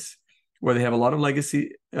that place where they have a lot of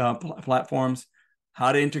legacy platforms,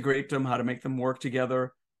 how to integrate them, how to make them work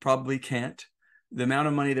together? Probably can't. The amount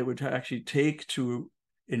of money that would actually take to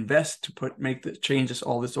invest to change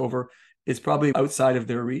all this over is probably outside of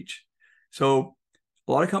their reach. So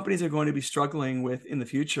a lot of companies are going to be struggling with in the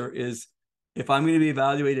future is, if I'm going to be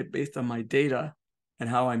evaluated based on my data and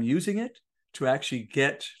how I'm using it to actually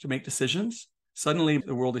get to make decisions, suddenly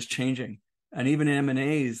the world is changing. And even in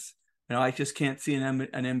M&As, I just can't see an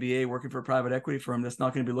MBA working for a private equity firm that's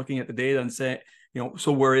not going to be looking at the data and say,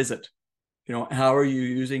 so where is it? How are you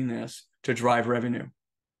using this to drive revenue?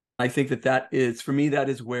 I think that is, for me, that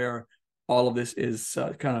is where all of this is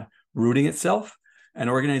kind of rooting itself. And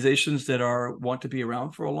organizations that want to be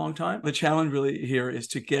around for a long time, the challenge really here is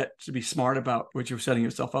to be smart about what you're setting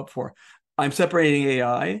yourself up for. I'm separating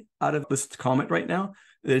AI out of this comment right now.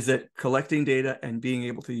 Is that collecting data and being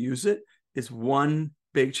able to use it is one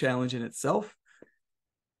big challenge in itself.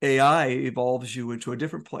 AI evolves you into a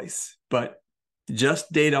different place, but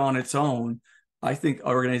just data on its own, I think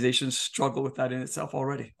organizations struggle with that in itself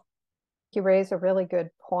already. You raise a really good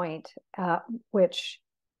point, which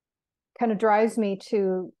kind of drives me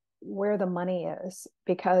to where the money is,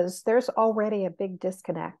 because there's already a big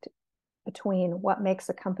disconnect between what makes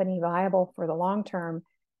a company viable for the long term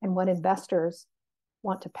and what investors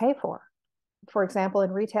want to pay for. For example,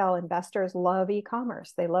 in retail, investors love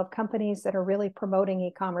e-commerce. They love companies that are really promoting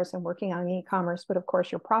e-commerce and working on e-commerce, but of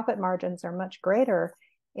course your profit margins are much greater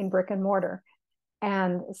in brick and mortar.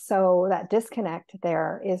 And so that disconnect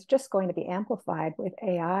there is just going to be amplified with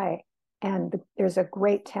AI. And there's a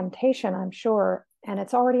great temptation, I'm sure, and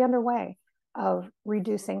it's already underway, of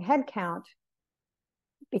reducing headcount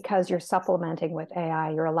because you're supplementing with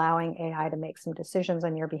AI. You're allowing AI to make some decisions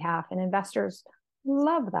on your behalf, and investors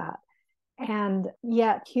love that. And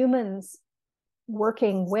yet humans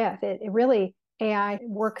working with it, really, AI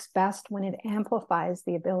works best when it amplifies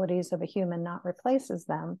the abilities of a human, not replaces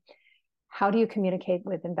them. How do you communicate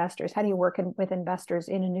with investors? How do you work with investors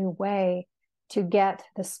in a new way to get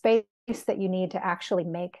the space that you need to actually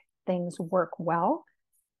make things work well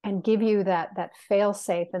and give you that fail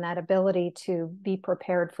safe and that ability to be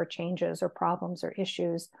prepared for changes or problems or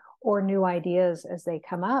issues or new ideas as they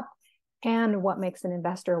come up? And what makes an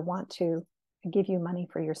investor want to give you money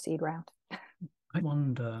for your seed round? I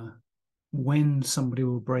wonder when somebody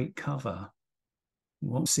will break cover.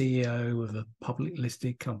 What CEO of a public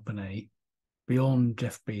listed company beyond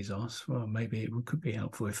Jeff Bezos, well, maybe it could be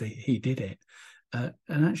helpful if he did it,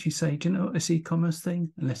 and actually say, do you know this e-commerce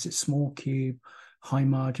thing, unless it's small cube, high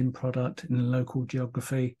margin product in a local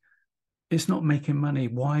geography, it's not making money.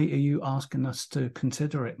 Why are you asking us to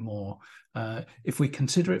consider it more? If we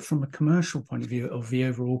consider it from a commercial point of view of the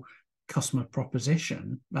overall customer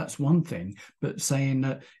proposition, that's one thing. But saying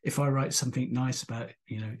that if I write something nice about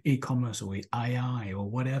e-commerce or AI or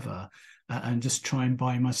whatever, and just try and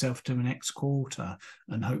buy myself to the next quarter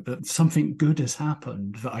and hope that something good has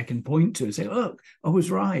happened that I can point to and say, look, I was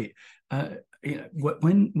right.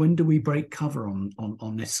 When do we break cover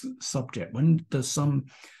on this subject? When does some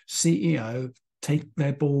CEO take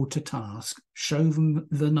their board to task, show them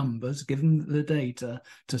the numbers, give them the data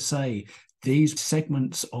to say these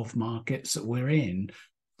segments of markets that we're in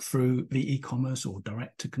through the e-commerce or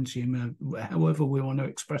direct to consumer, however we want to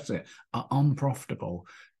express it, are unprofitable?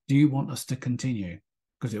 Do you want us to continue?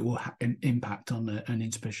 Because it will impact on the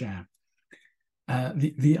earnings per share.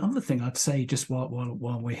 The other thing I'd say, just while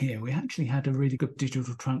we're here, we actually had a really good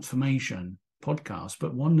digital transformation podcast,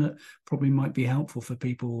 but one that probably might be helpful for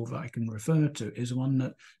people that I can refer to is one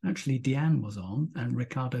that actually Deanne was on, and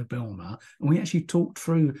Ricardo Bilmer, and we actually talked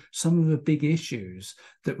through some of the big issues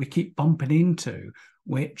that we keep bumping into,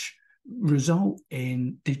 which result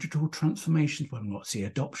in digital transformations, whether it's the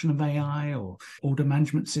adoption of AI or order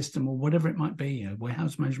management system or whatever it might be,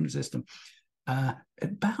 warehouse management system.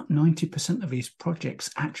 About 90% of these projects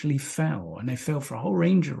actually fail, and they fail for a whole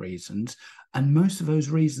range of reasons. And most of those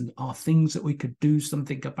reasons are things that we could do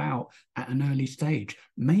something about at an early stage,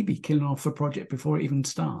 maybe killing off a project before it even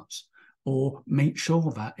starts, or make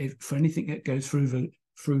sure that if for anything that goes through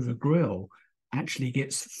the grill actually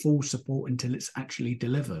gets full support until it's actually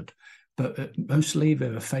delivered. But mostly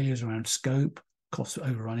there are failures around scope, cost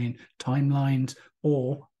overrunning, timelines,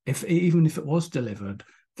 or even if it was delivered,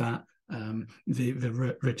 that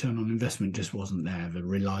the return on investment just wasn't there. The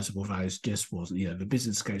realizable values just wasn't. The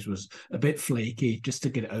business case was a bit flaky just to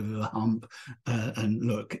get it over the hump. And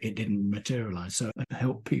look, it didn't materialize. So I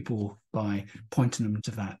help people by pointing them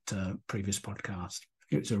to that previous podcast.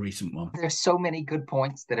 It's a recent one. There's so many good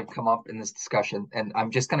points that have come up in this discussion, and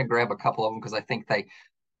I'm just going to grab a couple of them because I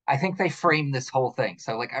think they frame this whole thing.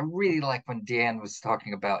 So like, I really like when Deanne was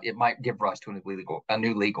talking about it might give rise to a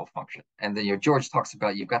new legal function. And then George talks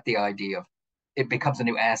about you've got the idea of it becomes a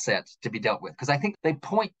new asset to be dealt with. Because I think they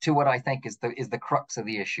point to what I think is the crux of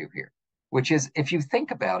the issue here, which is, if you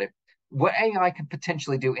think about it, what AI could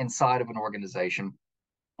potentially do inside of an organization,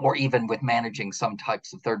 or even with managing some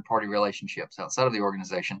types of third-party relationships outside of the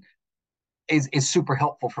organization, is super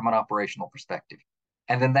helpful from an operational perspective.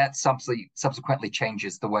 And then that subsequently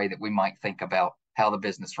changes the way that we might think about how the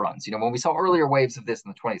business runs. When we saw earlier waves of this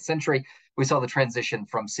in the 20th century, we saw the transition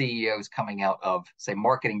from CEOs coming out of, say,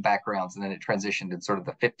 marketing backgrounds, and then it transitioned in sort of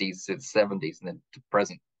the 50s to the 70s, and then to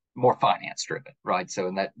present, more finance-driven, right? So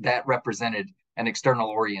and that represented an external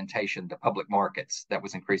orientation to public markets that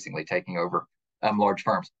was increasingly taking over large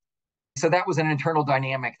firms. So that was an internal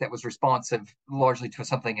dynamic that was responsive largely to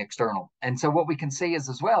something external. And so what we can see is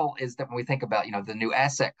as well is that when we think about, the new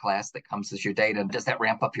asset class that comes as your data, does that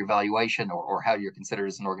ramp up your valuation or how you're considered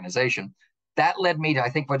as an organization? That led me to, I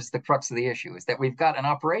think, what is the crux of the issue is that we've got an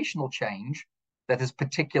operational change that this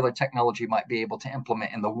particular technology might be able to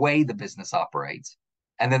implement in the way the business operates,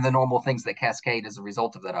 and then the normal things that cascade as a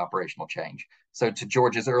result of that operational change. So to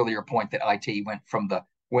George's earlier point that IT went from the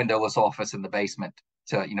windowless office in the basement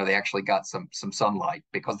to, they actually got some sunlight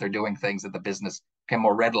because they're doing things that the business can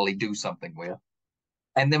more readily do something with.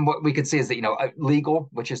 And then what we could see is that, legal,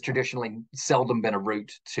 which has traditionally seldom been a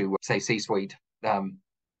route to, say, C-suite on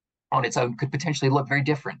its own, could potentially look very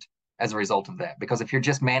different as a result of that. Because if you're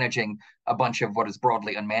just managing a bunch of what is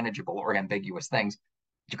broadly unmanageable or ambiguous things,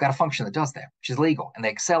 you've got a function that does that, which is legal, and they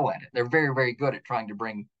excel at it. They're very, very good at trying to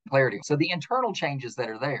bring clarity. So the internal changes that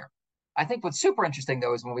are there, I think what's super interesting,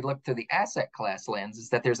 though, is when we look through the asset class lens, is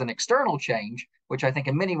that there's an external change, which I think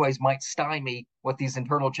in many ways might stymie what these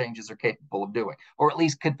internal changes are capable of doing, or at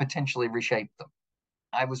least could potentially reshape them.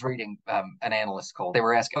 I was reading an analyst call. They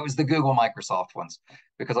were asking, it was the Google, Microsoft ones,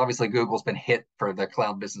 because obviously Google's been hit for the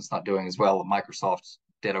cloud business not doing as well. Microsoft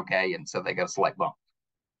did okay, and so they got a slight bump.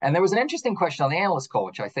 And there was an interesting question on the analyst call,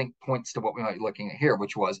 which I think points to what we might be looking at here,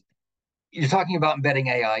 which was, you're talking about embedding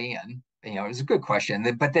AI in. It's a good question,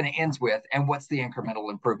 but then it ends with, and what's the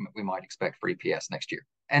incremental improvement we might expect for EPS next year?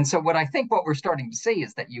 And so what we're starting to see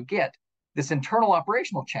is that you get this internal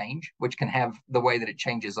operational change, which can have the way that it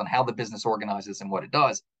changes on how the business organizes and what it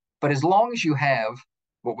does. But as long as you have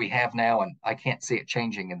what we have now, and I can't see it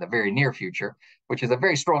changing in the very near future, which is a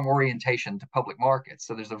very strong orientation to public markets.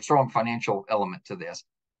 So there's a strong financial element to this.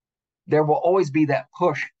 There will always be that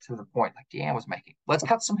push to the point like Deanne was making. Let's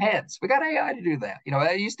cut some heads. We got AI to do that.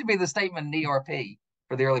 It used to be the statement in ERP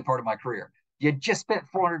for the early part of my career. You just spent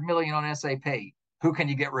 $400 million on SAP. Who can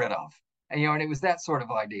you get rid of? And it was that sort of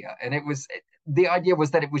idea. And the idea was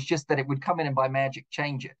that it was just that it would come in and by magic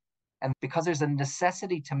change it. And because there's a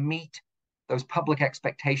necessity to meet those public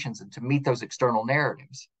expectations and to meet those external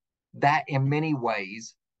narratives, that in many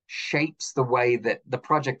ways shapes the way that the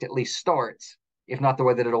project at least starts, if not the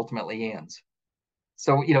way that it ultimately ends.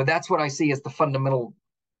 So, that's what I see as the fundamental,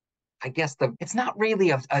 I guess, it's not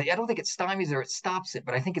really, I don't think it stymies or it stops it,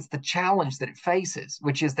 but I think it's the challenge that it faces,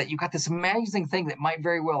 which is that you've got this amazing thing that might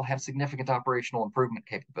very well have significant operational improvement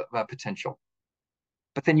potential.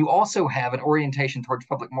 But then you also have an orientation towards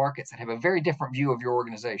public markets that have a very different view of your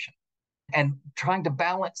organization. And trying to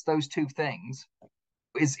balance those two things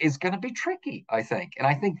is going to be tricky, I think. And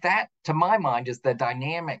I think that, to my mind, is the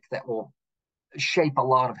dynamic that will shape a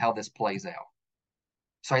lot of how this plays out.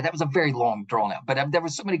 Sorry, that was a very long drawn out, but there were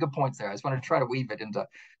so many good points there. I just want to try to weave it into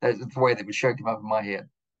the way that would show them over my head.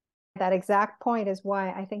 That exact point is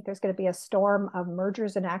why I think there's going to be a storm of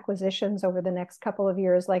mergers and acquisitions over the next couple of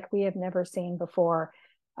years like we have never seen before.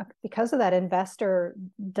 Because of that investor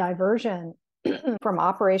diversion from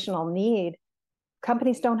operational need,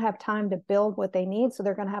 companies don't have time to build what they need, so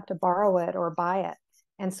they're going to have to borrow it or buy it.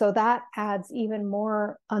 And so that adds even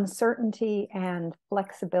more uncertainty and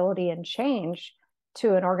flexibility and change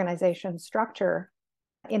to an organization's structure.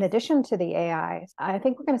 In addition to the AI, I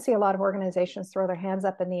think we're going to see a lot of organizations throw their hands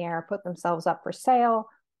up in the air, put themselves up for sale,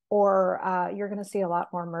 or you're going to see a lot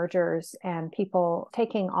more mergers and people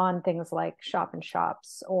taking on things like shop and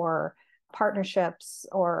shops or partnerships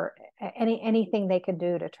or anything they can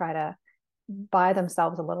do to try to buy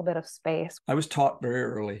themselves a little bit of space. I was taught very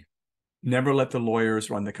early, never let the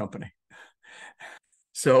lawyers run the company.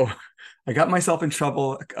 So I got myself in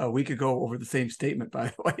trouble a week ago over the same statement, by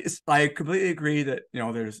the way. I completely agree that,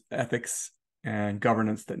 there's ethics and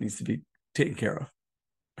governance that needs to be taken care of.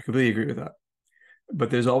 I completely agree with that. But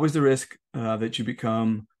there's always the risk that you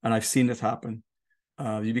become, and I've seen this happen,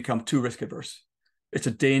 you become too risk averse. It's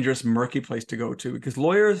a dangerous, murky place to go to because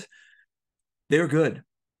lawyers, they're good.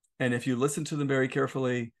 And if you listen to them very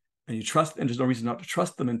carefully and you trust, and there's no reason not to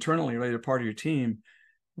trust them internally, right? They're part of your team.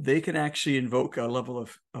 They can actually invoke a level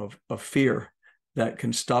of fear that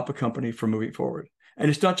can stop a company from moving forward. And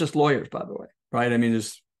it's not just lawyers, by the way, right? I mean,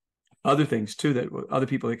 there's other things too, that other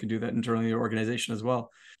people that can do that internally in the organization as well.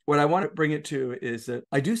 What I want to bring it to is that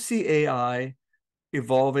I do see AI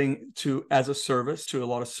evolving to as a service to a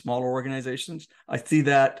lot of smaller organizations. I see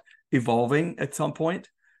that evolving at some point.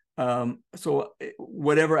 So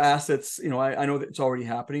whatever assets, I know that it's already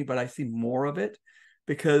happening, but I see more of it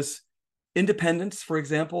because independents, for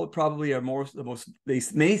example, probably are they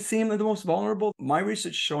may seem the most vulnerable. My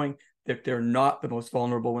research is showing that they're not the most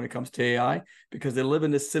vulnerable when it comes to AI because they live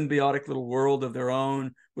in this symbiotic little world of their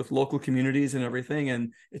own with local communities and everything.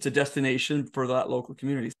 And it's a destination for that local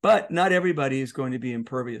community. But not everybody is going to be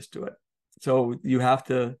impervious to it. So you have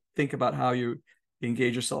to think about how you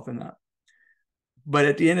engage yourself in that. But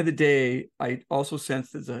at the end of the day, I also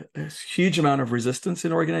sense there's a huge amount of resistance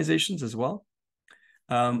in organizations as well.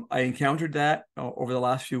 I encountered that over the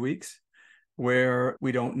last few weeks where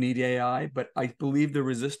we don't need AI, but I believe the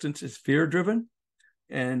resistance is fear-driven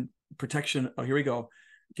and protection. Oh, here we go,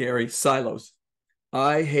 Gary, silos.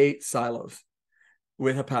 I hate silos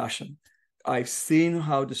with a passion. I've seen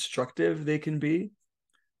how destructive they can be.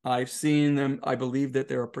 I've seen them. I believe that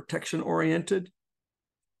they're protection-oriented.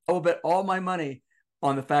 I will bet all my money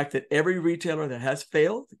on the fact that every retailer that has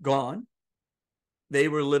failed, gone, they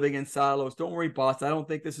were living in silos. Don't worry, boss. I don't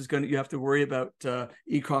think this is you have to worry about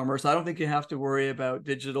e-commerce. I don't think you have to worry about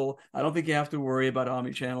digital. I don't think you have to worry about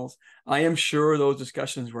omnichannels. I am sure those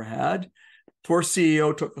discussions were had. Poor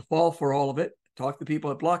CEO took the fall for all of it. Talk to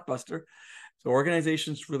people at Blockbuster. So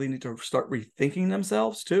organizations really need to start rethinking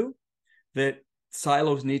themselves too, that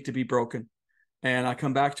silos need to be broken. And I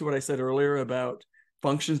come back to what I said earlier about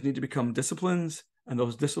functions need to become disciplines. And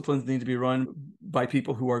those disciplines need to be run by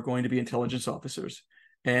people who are going to be intelligence officers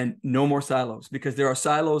and no more silos because there are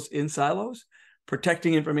silos in silos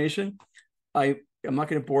protecting information. I'm not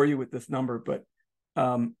going to bore you with this number, but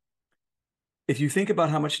if you think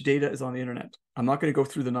about how much data is on the internet, I'm not going to go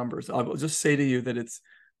through the numbers. I will just say to you that it's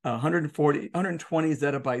 120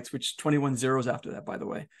 zettabytes, which 21 zeros after that, by the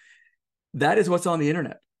way. That is what's on the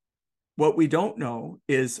internet. What we don't know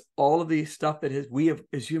is all of the stuff that we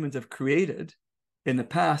as humans have created in the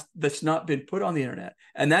past that's not been put on the internet.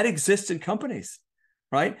 And that exists in companies,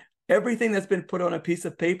 right? Everything that's been put on a piece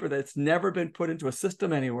of paper that's never been put into a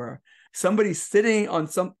system anywhere. Somebody's sitting on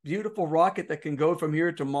some beautiful rocket that can go from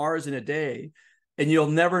here to Mars in a day, and you'll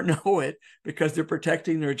never know it because they're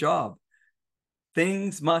protecting their job.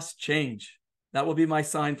 Things must change. That will be my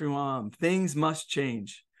sign from mom. Things must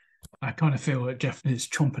change. I kind of feel that Jeff is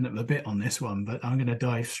chomping at the bit on this one, but I'm going to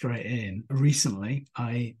dive straight in. Recently,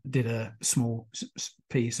 I did a small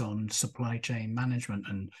piece on supply chain management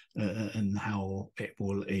and how it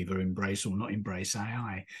will either embrace or not embrace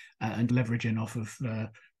AI, and leveraging off of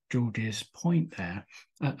George's point there.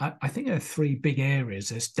 I think there are three big areas.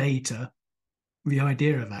 There's data. The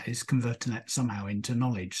idea of that is converting that somehow into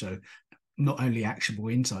knowledge. So not only actionable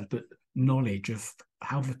insights, but knowledge of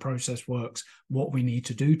how the process works, what we need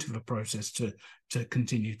to do to the process to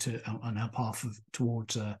continue to on our path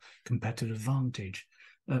towards a competitive advantage.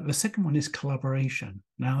 The second one is collaboration.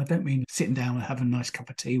 Now, I don't mean sitting down and having a nice cup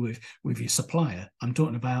of tea with your supplier. I'm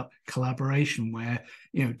talking about collaboration where,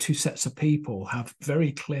 two sets of people have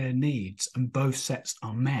very clear needs and both sets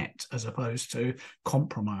are met as opposed to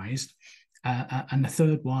compromised. And the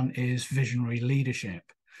third one is visionary leadership.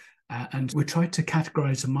 And we tried to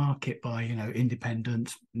categorize the market by,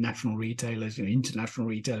 independent, national retailers, international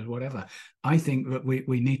retailers, whatever. I think that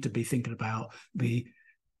we need to be thinking about the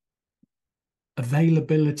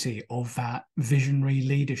availability of that visionary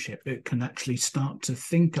leadership that can actually start to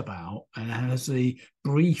think about and has the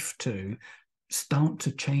brief to start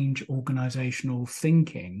to change organizational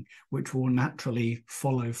thinking, which will naturally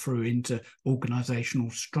follow through into organizational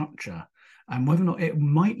structure. And whether or not it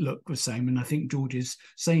might look the same, and I think George is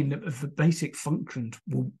saying that the basic functions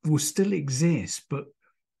will still exist, but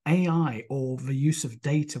AI or the use of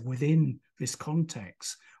data within this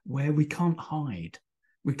context where we can't hide.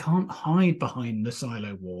 We can't hide behind the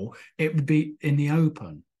silo wall. It would be in the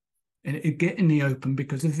open. And it get in the open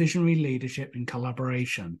because of visionary leadership and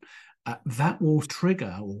collaboration. That will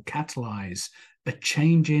trigger or catalyze a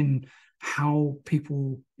change in how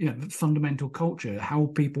people, fundamental culture, how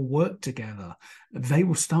people work together. They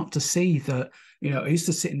will start to see that, I used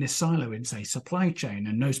to sit in this silo in, say, supply chain,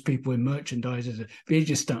 and those people in merchandising, they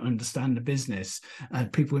just don't understand the business.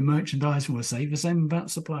 People in merchandising will say the same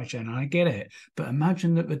about supply chain. I get it. But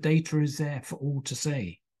imagine that the data is there for all to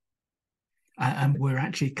see. And we're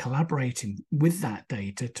actually collaborating with that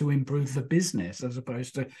data to improve the business as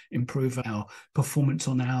opposed to improve our performance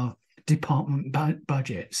on our department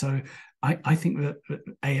budget. So I think that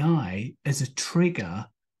AI is a trigger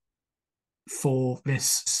for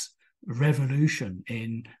this revolution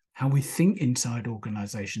in how we think inside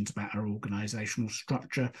organizations about our organizational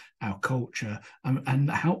structure, our culture,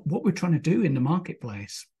 and what we're trying to do in the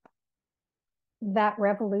marketplace. That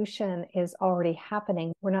revolution is already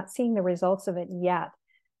happening. We're not seeing the results of it yet,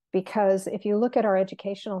 because if you look at our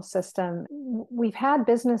educational system, we've had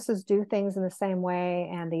businesses do things in the same way,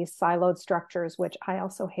 and these siloed structures, which I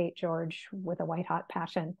also hate, George, with a white hot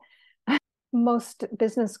passion. Most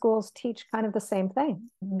business schools teach kind of the same thing.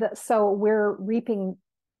 So we're reaping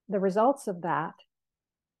the results of that.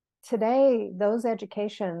 Today, those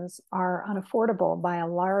educations are unaffordable by a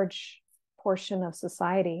large portion of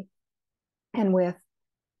society. And with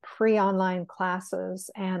free online classes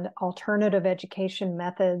and alternative education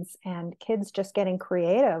methods and kids just getting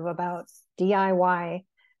creative about DIY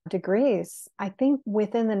degrees, I think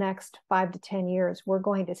within the next 5 to 10 years, we're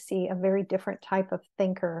going to see a very different type of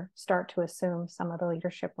thinker start to assume some of the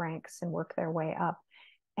leadership ranks and work their way up.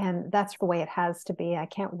 And that's the way it has to be. I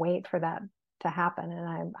can't wait for that to happen.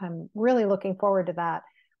 And I'm really looking forward to that.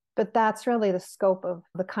 But that's really the scope of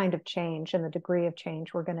the kind of change and the degree of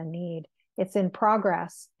change we're going to need. It's in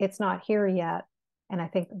progress. It's not here yet. And I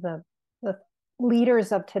think the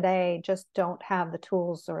leaders of today just don't have the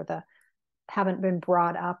tools or haven't been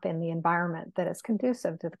brought up in the environment that is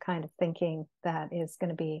conducive to the kind of thinking that is going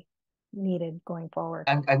to be needed going forward.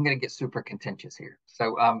 I'm going to get super contentious here.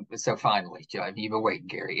 So finally, you've been waiting,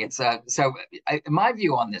 Gary. It's my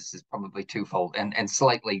view on this is probably twofold and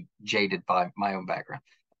slightly jaded by my own background.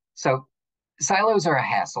 So silos are a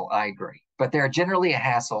hassle, I agree, but they're generally a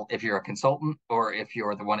hassle if you're a consultant or if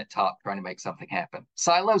you're the one at top trying to make something happen.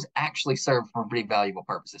 Silos actually serve for pretty valuable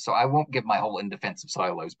purposes. So I won't give my whole in defense of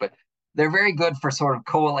silos, but they're very good for sort of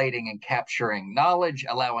collating and capturing knowledge,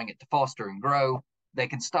 allowing it to foster and grow. They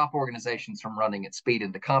can stop organizations from running at speed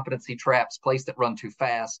into competency traps. Places that run too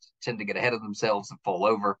fast tend to get ahead of themselves and fall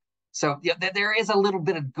over. So yeah, there is a little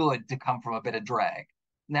bit of good to come from a bit of drag.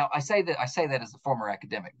 Now, I say that as a former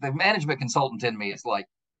academic. The management consultant in me is like,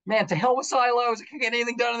 man, to hell with silos. I can't get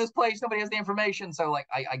anything done in this place. Nobody has the information. So like,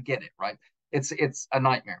 I get it, right? It's a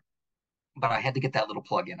nightmare. But I had to get that little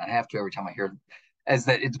plug in. I have to every time I hear as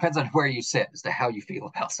that it depends on where you sit as to how you feel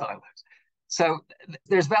about silos. So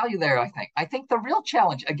there's value there, I think. I think the real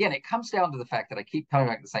challenge, again, it comes down to the fact that I keep coming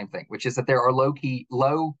back to the same thing, which is that there are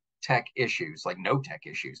low tech issues, like no tech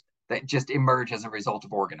issues, that just emerge as a result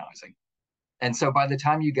of organizing. And so by the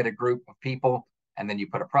time you get a group of people and then you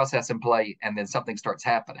put a process in play and then something starts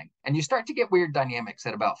happening and you start to get weird dynamics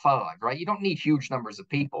at about 5, right? You don't need huge numbers of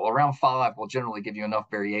people. Around 5 will generally give you enough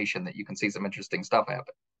variation that you can see some interesting stuff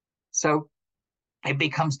happen. So it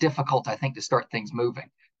becomes difficult, I think, to start things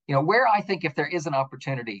moving. Where I think if there is an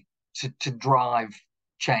opportunity to drive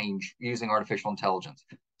change using artificial intelligence,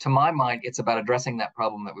 to my mind, it's about addressing that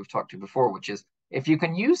problem that we've talked to before, which is if you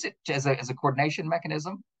can use it as a coordination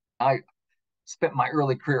mechanism. I spent my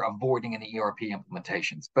early career avoiding any ERP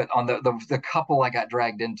implementations, but on the couple I got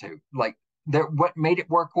dragged into, like what made it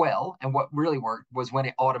work well and what really worked was when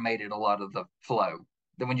it automated a lot of the flow,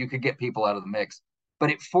 then when you could get people out of the mix. But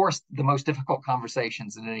it forced the most difficult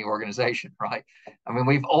conversations in any organization, right? I mean,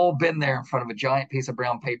 we've all been there in front of a giant piece of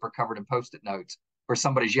brown paper covered in Post-it notes where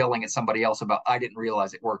somebody's yelling at somebody else about, I didn't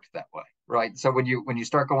realize it worked that way, right? So when you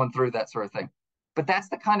start going through that sort of thing, but that's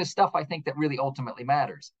the kind of stuff I think that really ultimately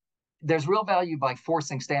matters. there's real value by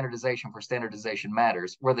forcing standardization for standardization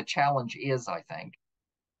matters. Where the challenge is, I think,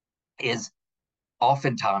 is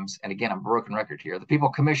oftentimes, and again, I'm a broken record here, the people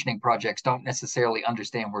commissioning projects don't necessarily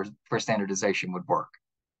understand where standardization would work.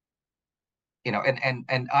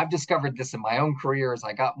 And I've discovered this in my own career as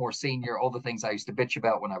I got more senior, all the things I used to bitch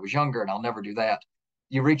about when I was younger, and I'll never do that.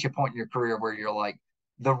 You reach a point in your career where you're like,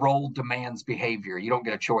 the role demands behavior. You don't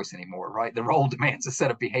get a choice anymore, right? The role demands a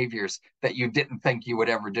set of behaviors that you didn't think you would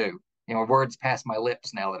ever do. Words pass my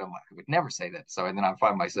lips now that I'm like, I would never say that. So, and then I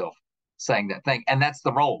find myself saying that thing. And that's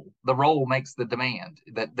the role. The role makes the demand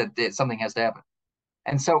that something has to happen.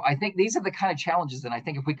 And so I think these are the kind of challenges. And I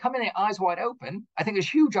think if we come in eyes wide open, I think there's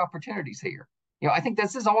huge opportunities here. I think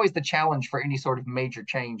this is always the challenge for any sort of major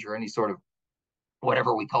change or any sort of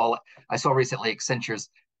whatever we call it. I saw recently Accenture's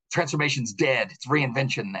transformation's dead. It's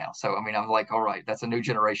reinvention now. So, I mean, I'm like, all right, that's a new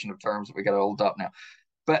generation of terms that we got to hold up now.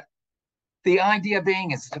 But the idea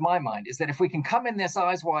being is, to my mind, is that if we can come in this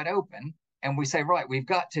eyes wide open and we say, right, we've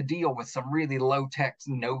got to deal with some really low tech,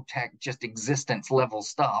 no tech, just existence level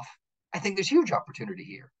stuff, I think there's huge opportunity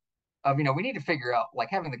here. We need to figure out, like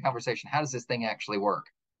having the conversation, how does this thing actually work?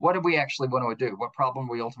 What do we actually want to do? What problem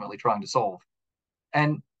are we ultimately trying to solve?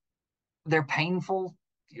 And they're painful,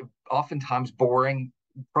 oftentimes boring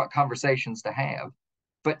conversations to have.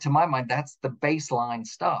 But to my mind, that's the baseline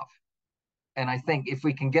stuff. And I think if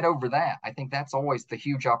we can get over that, I think that's always the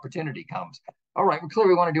huge opportunity comes. All right, we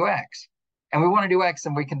clearly want to do X. And we want to do X,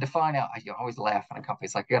 and we can define out. I always laugh in a company.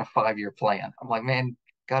 It's like, you got a 5-year plan. I'm like, man,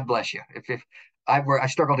 God bless you. If I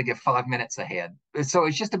struggle to get 5 minutes ahead. So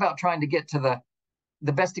it's just about trying to get to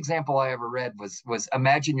the best example I ever read was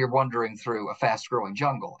imagine you're wandering through a fast growing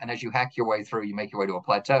jungle. And as you hack your way through, you make your way to a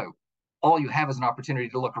plateau. All you have is an opportunity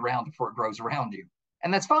to look around before it grows around you.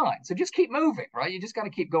 And that's fine. So just keep moving, right? You just got to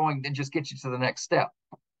keep going and just get you to the next step.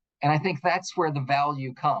 And I think that's where the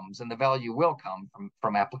value comes, and the value will come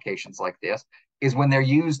from applications like this, is when they're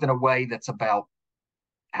used in a way that's about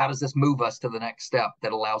how does this move us to the next step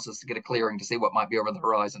that allows us to get a clearing to see what might be over the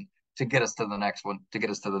horizon, to get us to the next one, to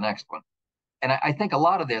get us to the next one. And I think a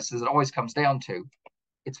lot of this, as it always comes down to,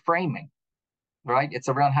 it's framing, right? It's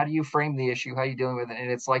around how do you frame the issue, how are you dealing with it?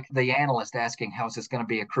 And it's like the analyst asking, how is this going to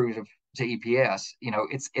be accretive to EPS?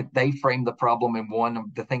 They frame the problem in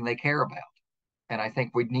the thing they care about. And I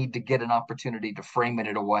think we need to get an opportunity to frame it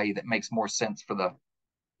in a way that makes more sense for the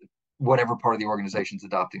whatever part of the organization's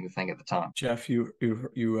adopting the thing at the time. Jeff, you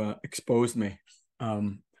exposed me.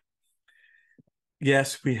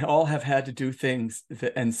 Yes, we all have had to do things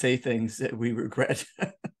and say things that we regret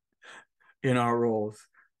in our roles.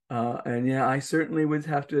 And yeah, I certainly would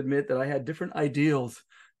have to admit that I had different ideals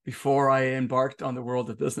before I embarked on the world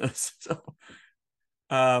of business. So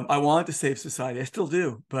I wanted to save society. I still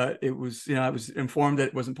do, but it was, I was informed that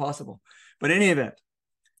it wasn't possible. But in any event,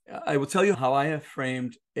 I will tell you how I have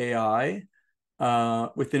framed AI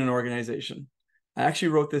within an organization. I actually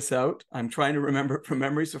wrote this out. I'm trying to remember it from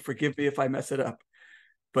memory, so forgive me if I mess it up.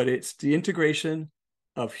 But it's the integration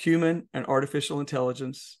of human and artificial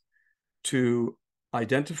intelligence to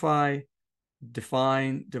identify,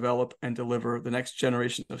 define, develop, and deliver the next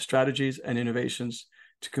generation of strategies and innovations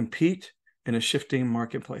to compete in a shifting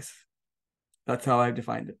marketplace. That's how I've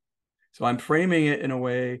defined it. So I'm framing it in a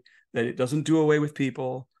way that it doesn't do away with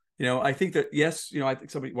people. I think that, yes, I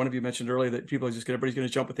think one of you mentioned earlier that everybody's going to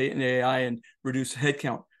jump with AI and reduce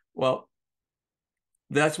headcount. Well,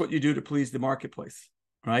 that's what you do to please the marketplace,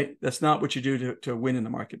 right? That's not what you do to win in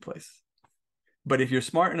the marketplace. But if you're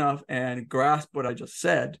smart enough and grasp what I just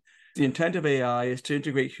said, the intent of AI is to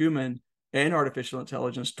integrate human and artificial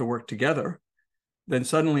intelligence to work together, then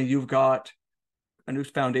suddenly you've got a new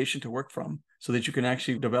foundation to work from so that you can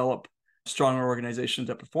actually develop stronger organizations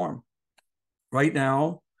that perform. Right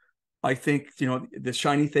now, I think, the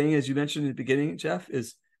shiny thing, as you mentioned in the beginning, Jeff,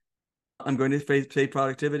 is I'm going to say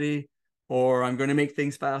productivity, or I'm going to make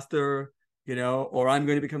things faster, or I'm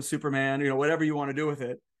going to become Superman, whatever you want to do with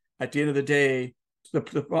it. At the end of the day,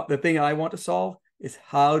 the thing I want to solve is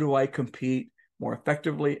how do I compete more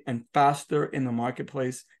effectively and faster in the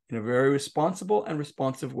marketplace in a very responsible and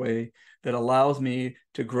responsive way that allows me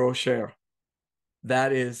to grow share.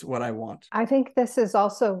 That is what I want. I think this is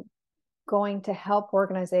also going to help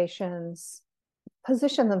organizations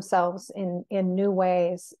position themselves in new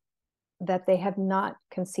ways that they have not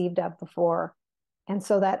conceived of before. And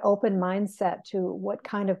so that open mindset to what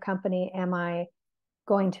kind of company am I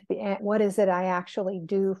going to be? What is it I actually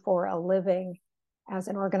do for a living as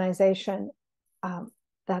an organization?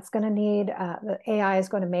 That's going to need, the AI is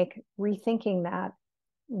going to make rethinking that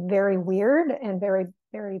very weird and very,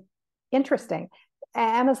 very interesting.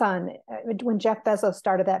 Amazon, when Jeff Bezos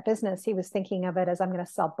started that business, he was thinking of it as, I'm going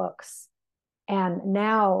to sell books. And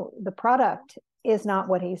now the product is not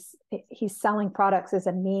what he's selling products as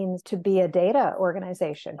a means to be a data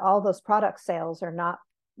organization. All those product sales are not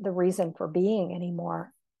the reason for being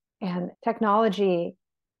anymore. And technology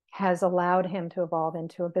has allowed him to evolve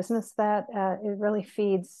into a business that it really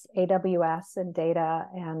feeds AWS and data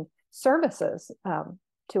and services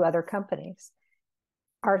to other companies.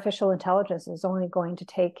 Artificial intelligence is only going to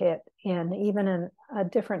take it in even in a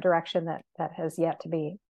different direction that has yet to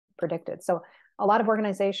be predicted. So a lot of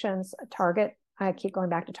organizations, Target, I keep going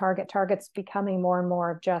back to Target. Target's becoming more and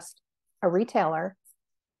more of just a retailer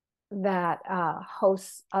that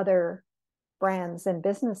hosts other brands and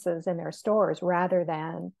businesses in their stores rather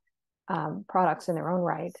than products in their own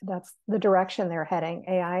right. That's the direction they're heading.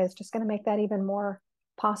 AI is just going to make that even more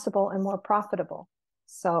possible and more profitable.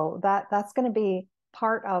 So that's going to be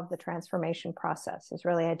part of the transformation process, is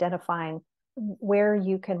really identifying where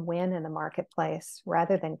you can win in the marketplace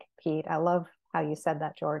rather than compete. I love how you said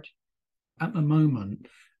that, George. At the moment,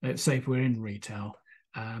 let's say if we're in retail,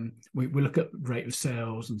 we look at rate of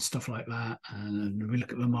sales and stuff like that, and we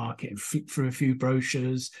look at the market and flip through a few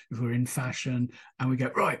brochures if we're in fashion, and we go,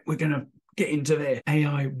 right, we're going to get into there.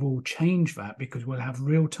 AI will change that because we'll have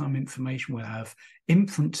real-time information, we'll have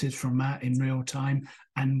inferences from that in real time,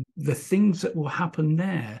 and the things that will happen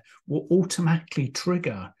there will automatically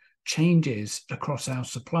trigger changes across our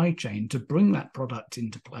supply chain to bring that product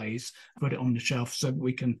into place, put it on the shelf so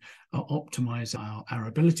we can optimize our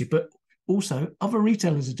ability. But also, other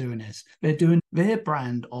retailers are doing this. They're doing their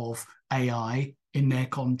brand of AI in their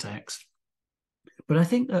context. But I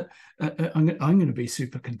think that I'm going to be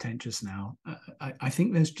super contentious now. I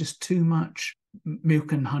think there's just too much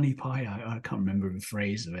milk and honey pie. I can't remember the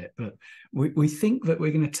phrase of it, but we think that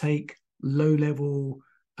we're going to take low-level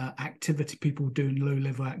activity, people doing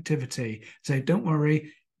low-level activity, say, don't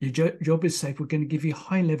worry, your job is safe. We're going to give you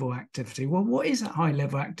high-level activity. Well, what is that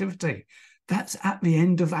high-level activity? That's at the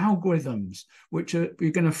end of algorithms, which are,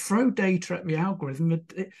 you're going to throw data at the algorithm.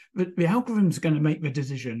 The algorithm's going to make the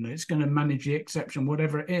decision. It's going to manage the exception,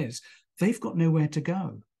 whatever it is. They've got nowhere to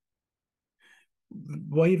go. The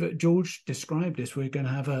way that George described this, we're going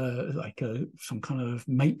to have some kind of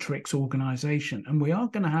matrix organization, and we are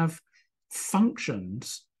going to have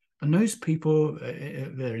functions. And those people,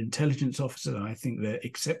 they're intelligence officers, I think they're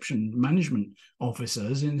exception management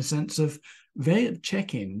officers, in the sense of they're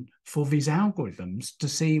checking for these algorithms to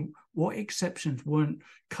see what exceptions weren't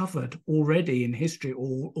covered already in history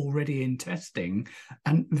or already in testing.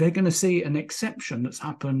 And they're going to see an exception that's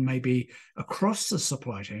happened maybe across the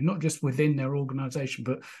supply chain, not just within their organization,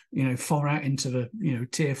 but, far out into the,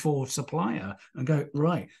 tier 4 supplier, and go,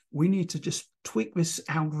 right, we need to just tweak this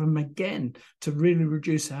algorithm again to really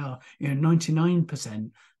reduce our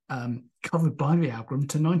 99% covered by the algorithm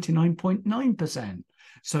to 99.9%.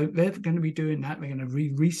 So they're going to be doing that. They're going to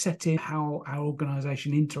be resetting how our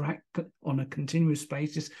organization interact on a continuous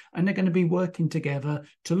basis, and they're going to be working together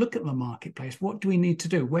to look at the marketplace. What do we need to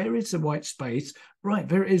do? Where is the white space? Right,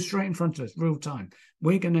 there it is, straight in front of us, real time.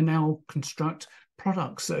 We're going to now construct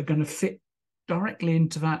products that are going to fit directly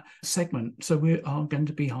into that segment, so we are going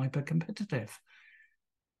to be hyper competitive.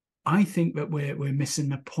 I think that we're missing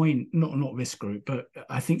the point, not this group, but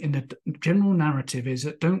I think in the general narrative is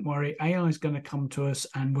that, don't worry, AI is going to come to us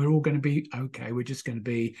and we're all going to be okay. We're just going to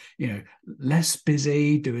be, less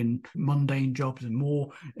busy doing mundane jobs and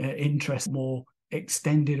more interest, more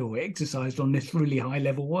extended or exercised on this really high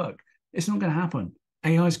level work. It's not going to happen.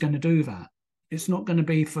 AI is going to do that. It's not going to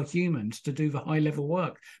be for humans to do the high level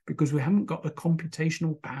work because we haven't got the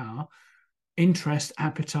computational power, interest,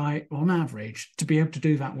 appetite on average to be able to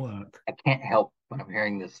do that work. I can't help when I'm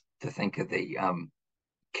hearing this to think of the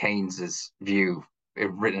Keynes's view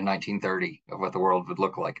written in 1930 of what the world would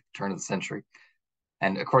look like at the turn of the century.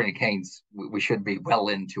 And according to Keynes, we should be well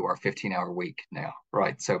into our 15-hour week now,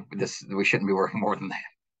 right? So we shouldn't be working more than that.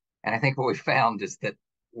 And I think what we found is that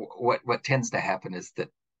what tends to happen is that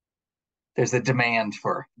there's a demand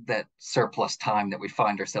for that surplus time that we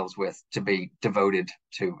find ourselves with to be devoted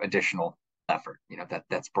to additional effort.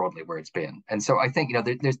 That's broadly where it's been. And so I think,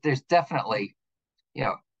 there's definitely,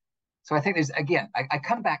 so I think there's, again, I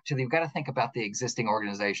come back to you've got to think about the existing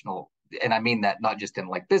organizational, and I mean that not just in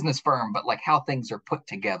like business firm, but like how things are put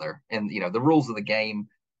together and, the rules of the game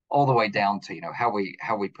all the way down to, how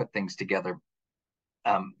we put things together,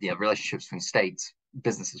 relationships between states,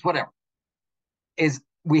 businesses, whatever, is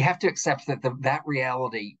we have to accept that that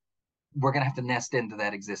reality, we're going to have to nest into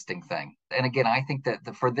that existing thing. And again, I think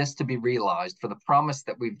that for this to be realized, for the promise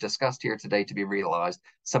that we've discussed here today to be realized,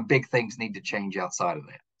 some big things need to change outside of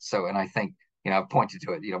that. So, and I think I've pointed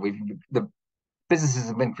to it. The businesses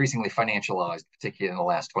have been increasingly financialized, particularly in the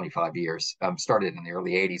last 25 years. Started in the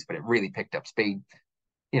early 80s, but it really picked up speed.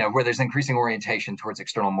 Where there's increasing orientation towards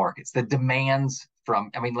external markets. The demands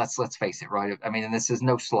from, let's face it, right? And this is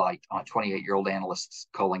no slight on 28-year-old analysts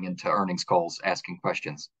calling into earnings calls, asking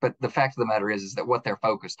questions. But the fact of the matter is that what they're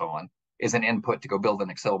focused on is an input to go build an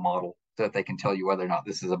Excel model so that they can tell you whether or not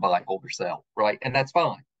this is a buy, hold, or sell, right? And that's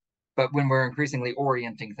fine. But when we're increasingly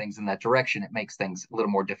orienting things in that direction, it makes things a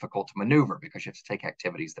little more difficult to maneuver because you have to take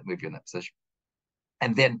activities that move you in that position.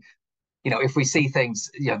 And then if we see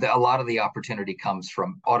things, a lot of the opportunity comes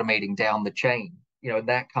from automating down the chain.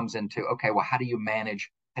 That comes into, okay, well, how do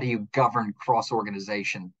you govern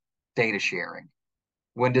cross-organization data sharing?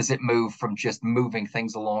 When does it move from just moving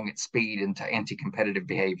things along at speed into anti-competitive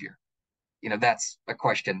behavior? That's a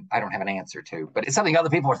question I don't have an answer to, but it's something other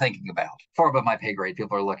people are thinking about. Far above my pay grade,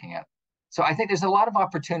 people are looking at. So I think there's a lot of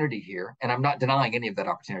opportunity here, and I'm not denying any of that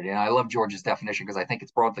opportunity. And I love George's definition because I think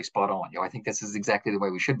it's broadly spot on. I think this is exactly the way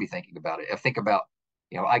we should be thinking about it. I think about,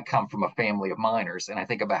 I come from a family of miners, and I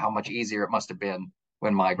think about how much easier it must have been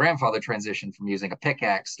when my grandfather transitioned from using a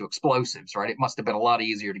pickaxe to explosives, right? It must have been a lot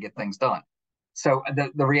easier to get things done. So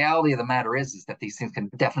the reality of the matter is that these things can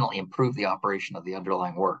definitely improve the operation of the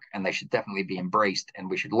underlying work, and they should definitely be embraced, and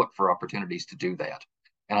we should look for opportunities to do that.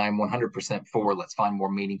 And I'm 100% for let's find more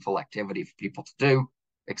meaningful activity for people to do,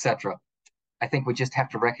 etc. I think we just have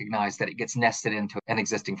to recognize that it gets nested into an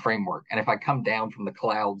existing framework. And if I come down from the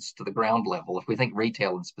clouds to the ground level, if we think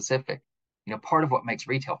retail in specific, part of what makes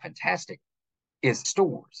retail fantastic is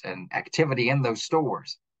stores and activity in those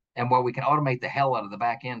stores. And while we can automate the hell out of the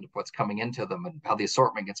back end of what's coming into them and how the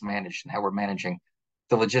assortment gets managed and how we're managing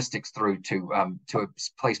the logistics through to a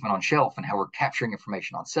placement on shelf and how we're capturing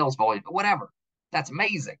information on sales volume, whatever, that's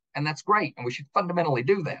amazing and that's great. And we should fundamentally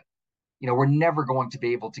do that. We're never going to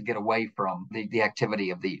be able to get away from the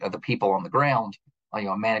activity of the people on the ground,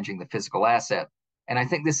 managing the physical asset. And I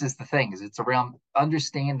think this is the thing, is it's around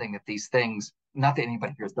understanding that these things, not that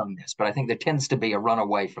anybody here has done this, but I think there tends to be a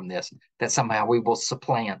runaway from this, that somehow we will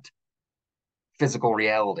supplant physical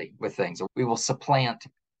reality with things. We will supplant,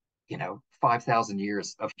 5,000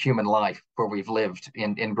 years of human life where we've lived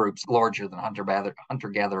in groups larger than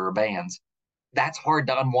hunter-gatherer bands. That's hard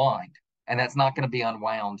to unwind, and that's not going to be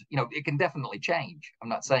unwound. It can definitely change. I'm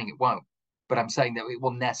not saying it won't, but I'm saying that it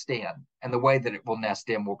will nest in, and the way that it will nest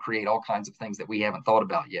in will create all kinds of things that we haven't thought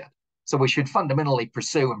about yet. So we should fundamentally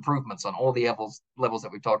pursue improvements on all the levels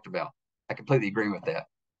that we've talked about. I completely agree with that.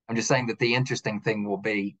 I'm just saying that the interesting thing will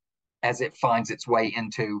be as it finds its way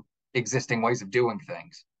into existing ways of doing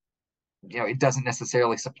things. It doesn't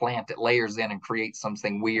necessarily supplant, it layers in and creates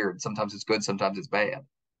something weird. Sometimes it's good, sometimes it's bad.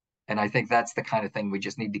 And I think that's the kind of thing we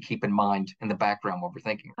just need to keep in mind in the background while we're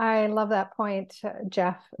thinking. I love that point,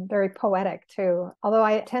 Jeff. Very poetic too. Although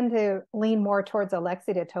I tend to lean more towards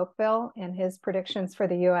Alexis de Tocqueville and his predictions for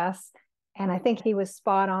the US. And I think he was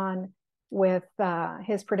spot on with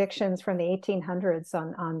his predictions from the 1800s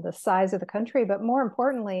on the size of the country, but more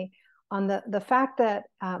importantly, on the fact that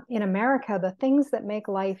in America, the things that make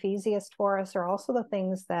life easiest for us are also the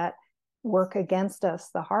things that work against us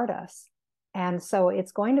the hardest. And so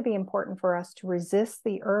it's going to be important for us to resist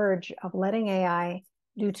the urge of letting AI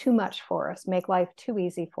do too much for us, make life too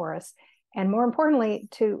easy for us. And more importantly,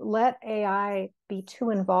 to let AI be too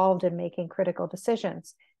involved in making critical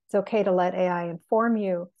decisions. It's okay to let AI inform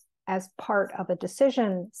you as part of a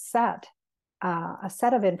decision set, a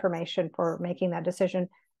set of information for making that decision,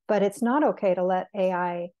 but it's not okay to let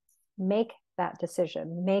AI make that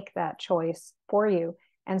decision, make that choice for you.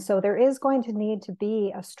 And so there is going to need to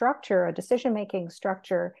be a structure, a decision-making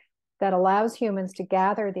structure that allows humans to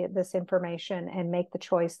gather this information and make the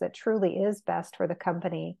choice that truly is best for the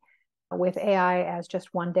company, with AI as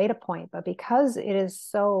just one data point. But because it is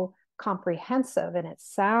so comprehensive and it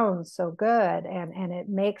sounds so good and it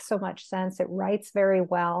makes so much sense, it writes very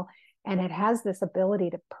well, and it has this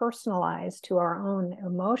ability to personalize to our own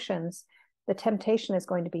emotions, the temptation is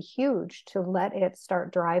going to be huge to let it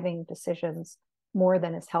start driving decisions more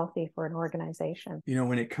than is healthy for an organization.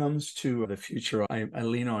 When it comes to the future, I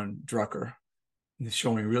lean on Drucker. He's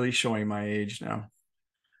really showing my age now.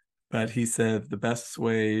 But he said the best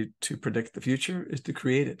way to predict the future is to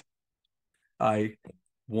create it. I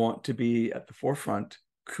want to be at the forefront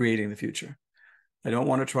creating the future. I don't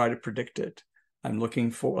want to try to predict it. I'm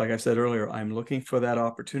looking for, like I said earlier, I'm looking for that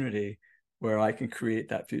opportunity where I can create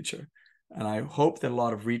that future. And I hope that a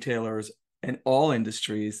lot of retailers and all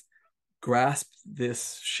industries grasp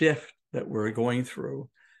this shift that we're going through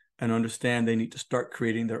and understand they need to start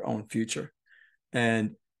creating their own future.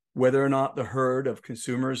 And whether or not the herd of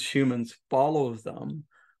consumers, humans, follows them,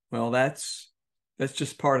 well, that's That's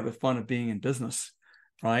just part of the fun of being in business,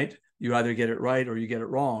 right? You either get it right or you get it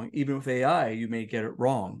wrong. Even with AI, you may get it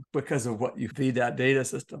wrong because of what you feed that data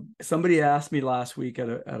system. Somebody asked me last week at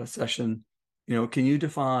a session, can you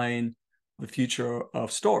define the future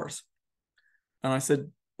of stores? And I said,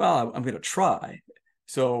 well, I'm going to try.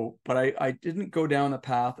 So, but I didn't go down the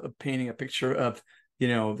path of painting a picture of,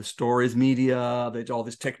 the store is media, there's all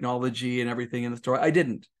this technology and everything in the store. I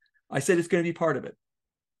didn't. I said it's going to be part of it.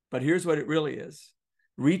 But here's what it really is.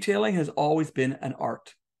 Retailing has always been an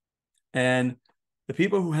art. And the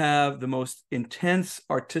people who have the most intense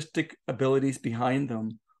artistic abilities behind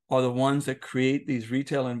them are the ones that create these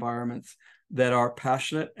retail environments that are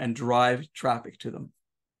passionate and drive traffic to them.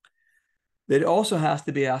 It also has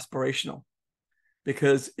to be aspirational,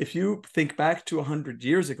 because if you think back to 100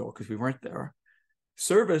 years ago, because we weren't there,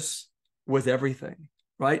 service was everything,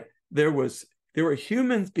 right? There were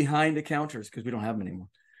humans behind the counters, because we don't have them anymore,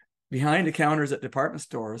 behind the counters at department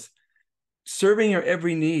stores, serving your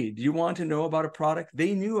every need. You want to know about a product?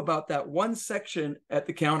 They knew about that one section at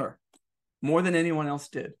the counter more than anyone else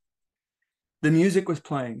did. The music was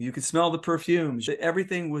playing. You could smell the perfumes.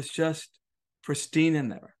 Everything was just pristine in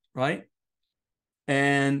there, right?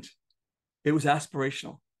 And it was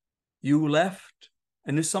aspirational. You left,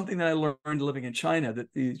 and there's something that I learned living in China,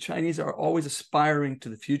 that the Chinese are always aspiring to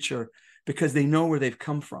the future because they know where they've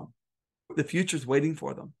come from. The future's waiting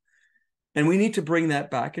for them. And we need to bring that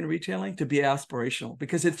back in retailing to be aspirational,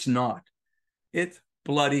 because it's not. It's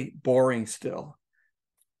bloody boring still.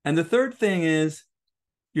 And the third thing is,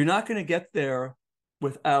 you're not going to get there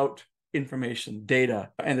without information,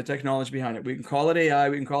 data, and the technology behind it. We can call it AI,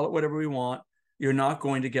 we can call it whatever we want. You're not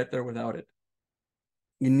going to get there without it.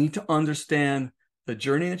 You need to understand the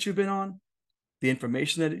journey that you've been on, the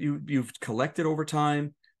information that you've collected over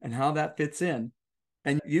time, and how that fits in,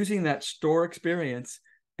 and using that store experience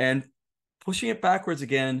and pushing it backwards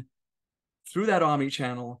again through that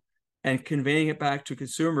omni-channel and conveying it back to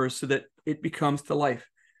consumers so that it becomes to life.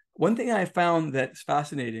 One thing I found that's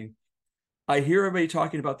fascinating, I hear everybody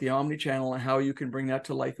talking about the omni-channel and how you can bring that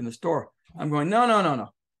to life in the store. I'm going, no.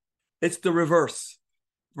 It's the reverse.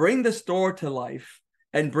 Bring the store to life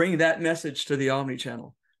and bring that message to the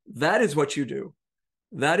omni-channel. That is what you do.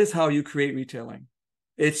 That is how you create retailing.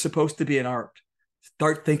 It's supposed to be an art.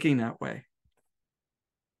 Start thinking that way.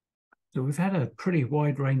 So we've had a pretty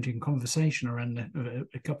wide-ranging conversation around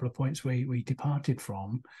a couple of points we departed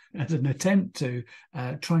from as an attempt to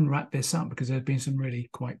try and wrap this up, because there's been some really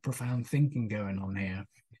quite profound thinking going on here.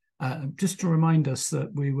 Just to remind us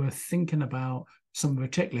that we were thinking about some of the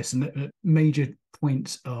checklists and major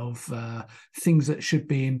points of things that should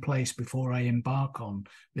be in place before I embark on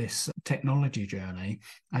this technology journey.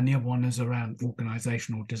 And the other one is around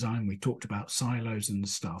organisational design. We talked about silos and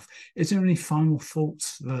stuff. Is there any final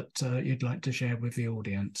thoughts that you'd like to share with the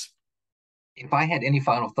audience? If I had any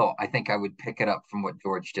final thought, I think I would pick it up from what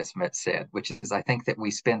George just said, which is, I think that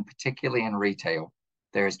we spend, particularly in retail,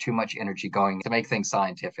 there is too much energy going to make things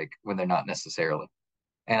scientific when they're not necessarily.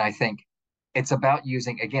 And I think it's about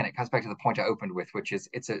using, again, it comes back to the point I opened with, which is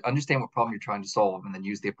understand what problem you're trying to solve and then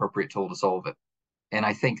use the appropriate tool to solve it. And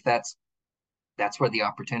I think that's where the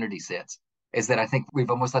opportunity sits, is that I think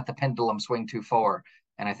we've almost let the pendulum swing too far.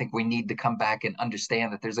 And I think we need to come back and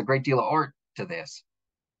understand that there's a great deal of art to this.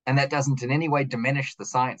 And that doesn't in any way diminish the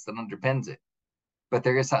science that underpins it. But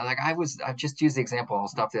there is, like, I just used the example, I'll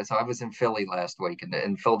stop there. So I was in Philly last week, and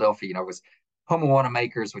in Philadelphia, was Home of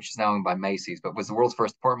Wanamaker's, which is now owned by Macy's, but was the world's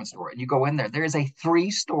first department store. And you go in there is a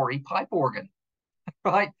 3-story pipe organ,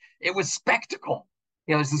 right? It was spectacle.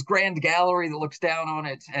 There's this grand gallery that looks down on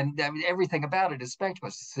it, and everything about it is spectacle.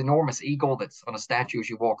 It's this enormous eagle that's on a statue as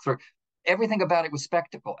you walk through. Everything about it was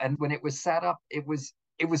spectacle. And when it was set up, it was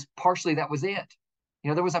partially, that was it.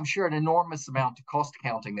 There was, I'm sure, an enormous amount of cost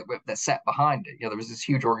accounting that sat behind it. There was this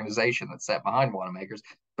huge organization that sat behind Wanamaker's,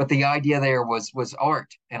 but the idea there was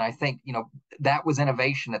art. And I think, that was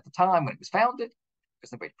innovation at the time when it was founded,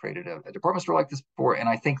 because nobody created a department store like this before. And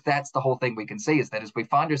I think that's the whole thing we can see, is that as we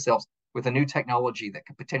find ourselves with a new technology that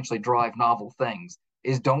could potentially drive novel things,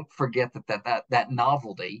 is don't forget that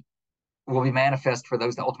novelty will be manifest for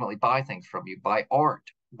those that ultimately buy things from you by art,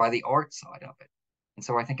 by the art side of it. And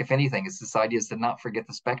so I think, if anything, it's this idea is to not forget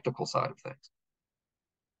the spectacle side of things.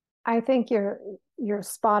 I think you're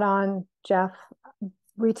spot on, Jeff.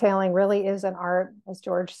 Retailing really is an art, as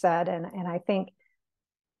George said, and I think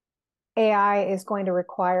AI is going to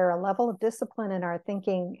require a level of discipline in our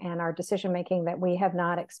thinking and our decision making that we have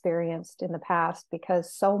not experienced in the past,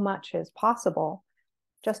 because so much is possible.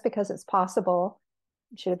 Just because it's possible,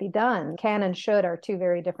 should it be done? Can and should are two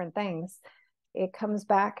very different things. It comes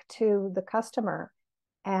back to the customer.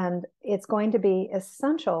 And it's going to be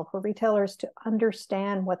essential for retailers to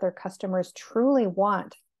understand what their customers truly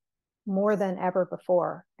want more than ever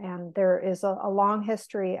before. And there is a long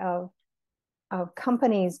history of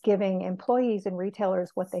companies giving employees and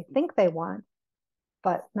retailers what they think they want,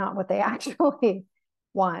 but not what they actually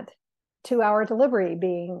want. 2-hour delivery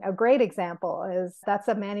being a great example, is that's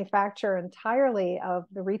a manufacturer entirely of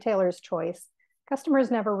the retailer's choice.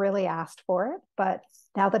 Customers never really asked for it, but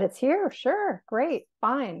now that it's here, sure, great,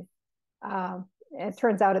 fine. It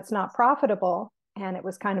turns out it's not profitable, and it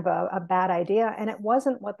was kind of a bad idea, and it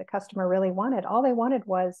wasn't what the customer really wanted. All they wanted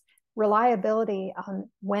was reliability on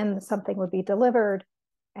when something would be delivered,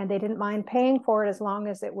 and they didn't mind paying for it as long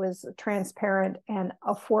as it was transparent and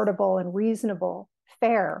affordable and reasonable,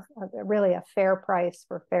 fair, really a fair price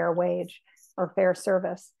for fair wage or fair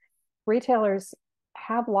service. Retailers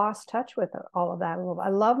have lost touch with all of that. I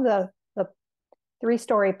love the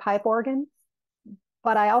 3-story pipe organ,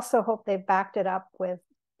 but I also hope they've backed it up with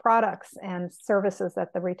products and services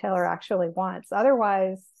that the retailer actually wants.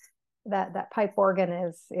 Otherwise, that pipe organ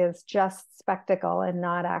is just spectacle and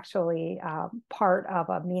not actually part of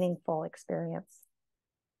a meaningful experience.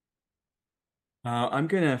 I'm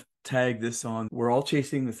going to tag this on. We're all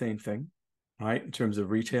chasing the same thing, right? In terms of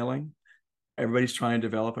retailing, everybody's trying to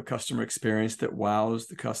develop a customer experience that wows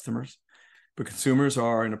the customers. But consumers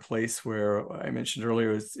are in a place where, I mentioned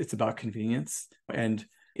earlier, it's about convenience. And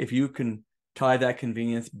if you can tie that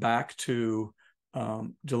convenience back to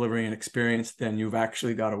delivering an experience, then you've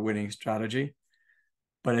actually got a winning strategy.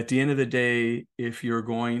 But at the end of the day, if you're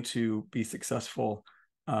going to be successful,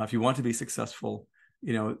 if you want to be successful,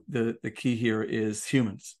 the key here is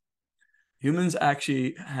humans. Humans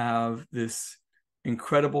actually have this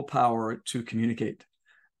incredible power to communicate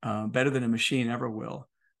better than a machine ever will.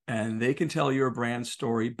 And they can tell your brand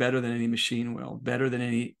story better than any machine will, better than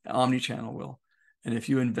any omnichannel will. And if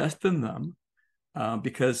you invest in them,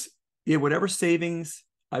 because whatever savings,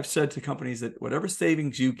 I've said to companies that whatever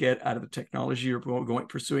savings you get out of the technology you're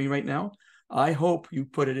pursuing right now, I hope you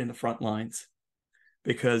put it in the front lines.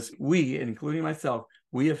 Because we, including myself,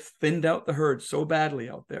 we have thinned out the herd so badly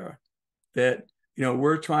out there that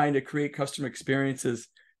we're trying to create customer experiences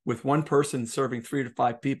with one person serving 3 to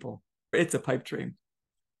 5 people. It's a pipe dream,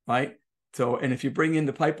 right? So, and if you bring in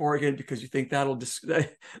the pipe organ because you think that'll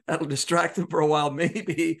distract them for a while,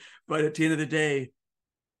 maybe, but at the end of the day,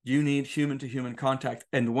 you need human-to-human contact.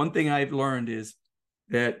 And one thing I've learned is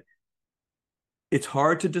that it's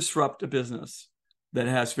hard to disrupt a business that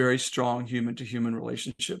has very strong human-to-human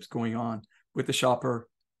relationships going on with the shopper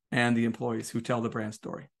and the employees who tell the brand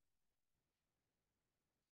story.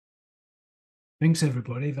 Thanks,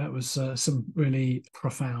 everybody. That was some really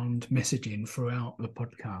profound messaging throughout the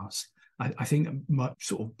podcast. I think my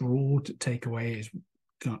sort of broad takeaway is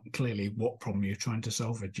clearly what problem you're trying to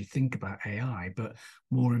solve as you think about AI, but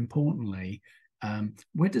more importantly,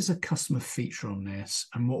 where does a customer feature on this,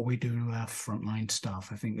 and what are we doing with our frontline staff?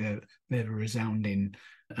 I think they're resounding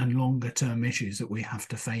and longer term issues that we have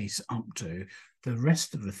to face up to. The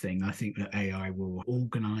rest of the thing, I think that AI will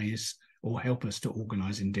organize or help us to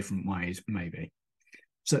organize in different ways, maybe.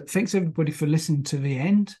 So thanks everybody for listening to the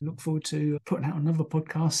end. Look forward to putting out another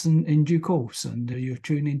podcast in due course, and you'll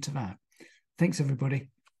tune into that. Thanks everybody.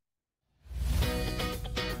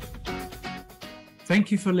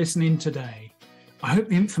 Thank you for listening today. I hope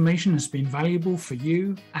the information has been valuable for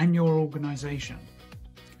you and your organization.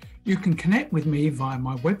 You can connect with me via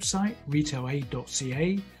my website,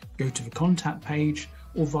 RetailAID.ca, go to the contact page,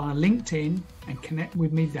 or via LinkedIn and connect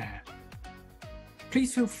with me there.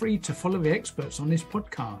 Please feel free to follow the experts on this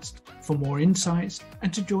podcast for more insights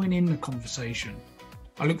and to join in the conversation.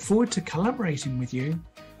 I look forward to collaborating with you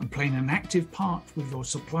and playing an active part with your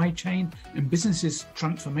supply chain and business's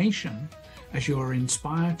transformation as you are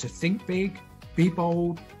inspired to think big, be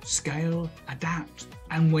bold, scale, adapt,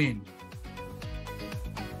 and win.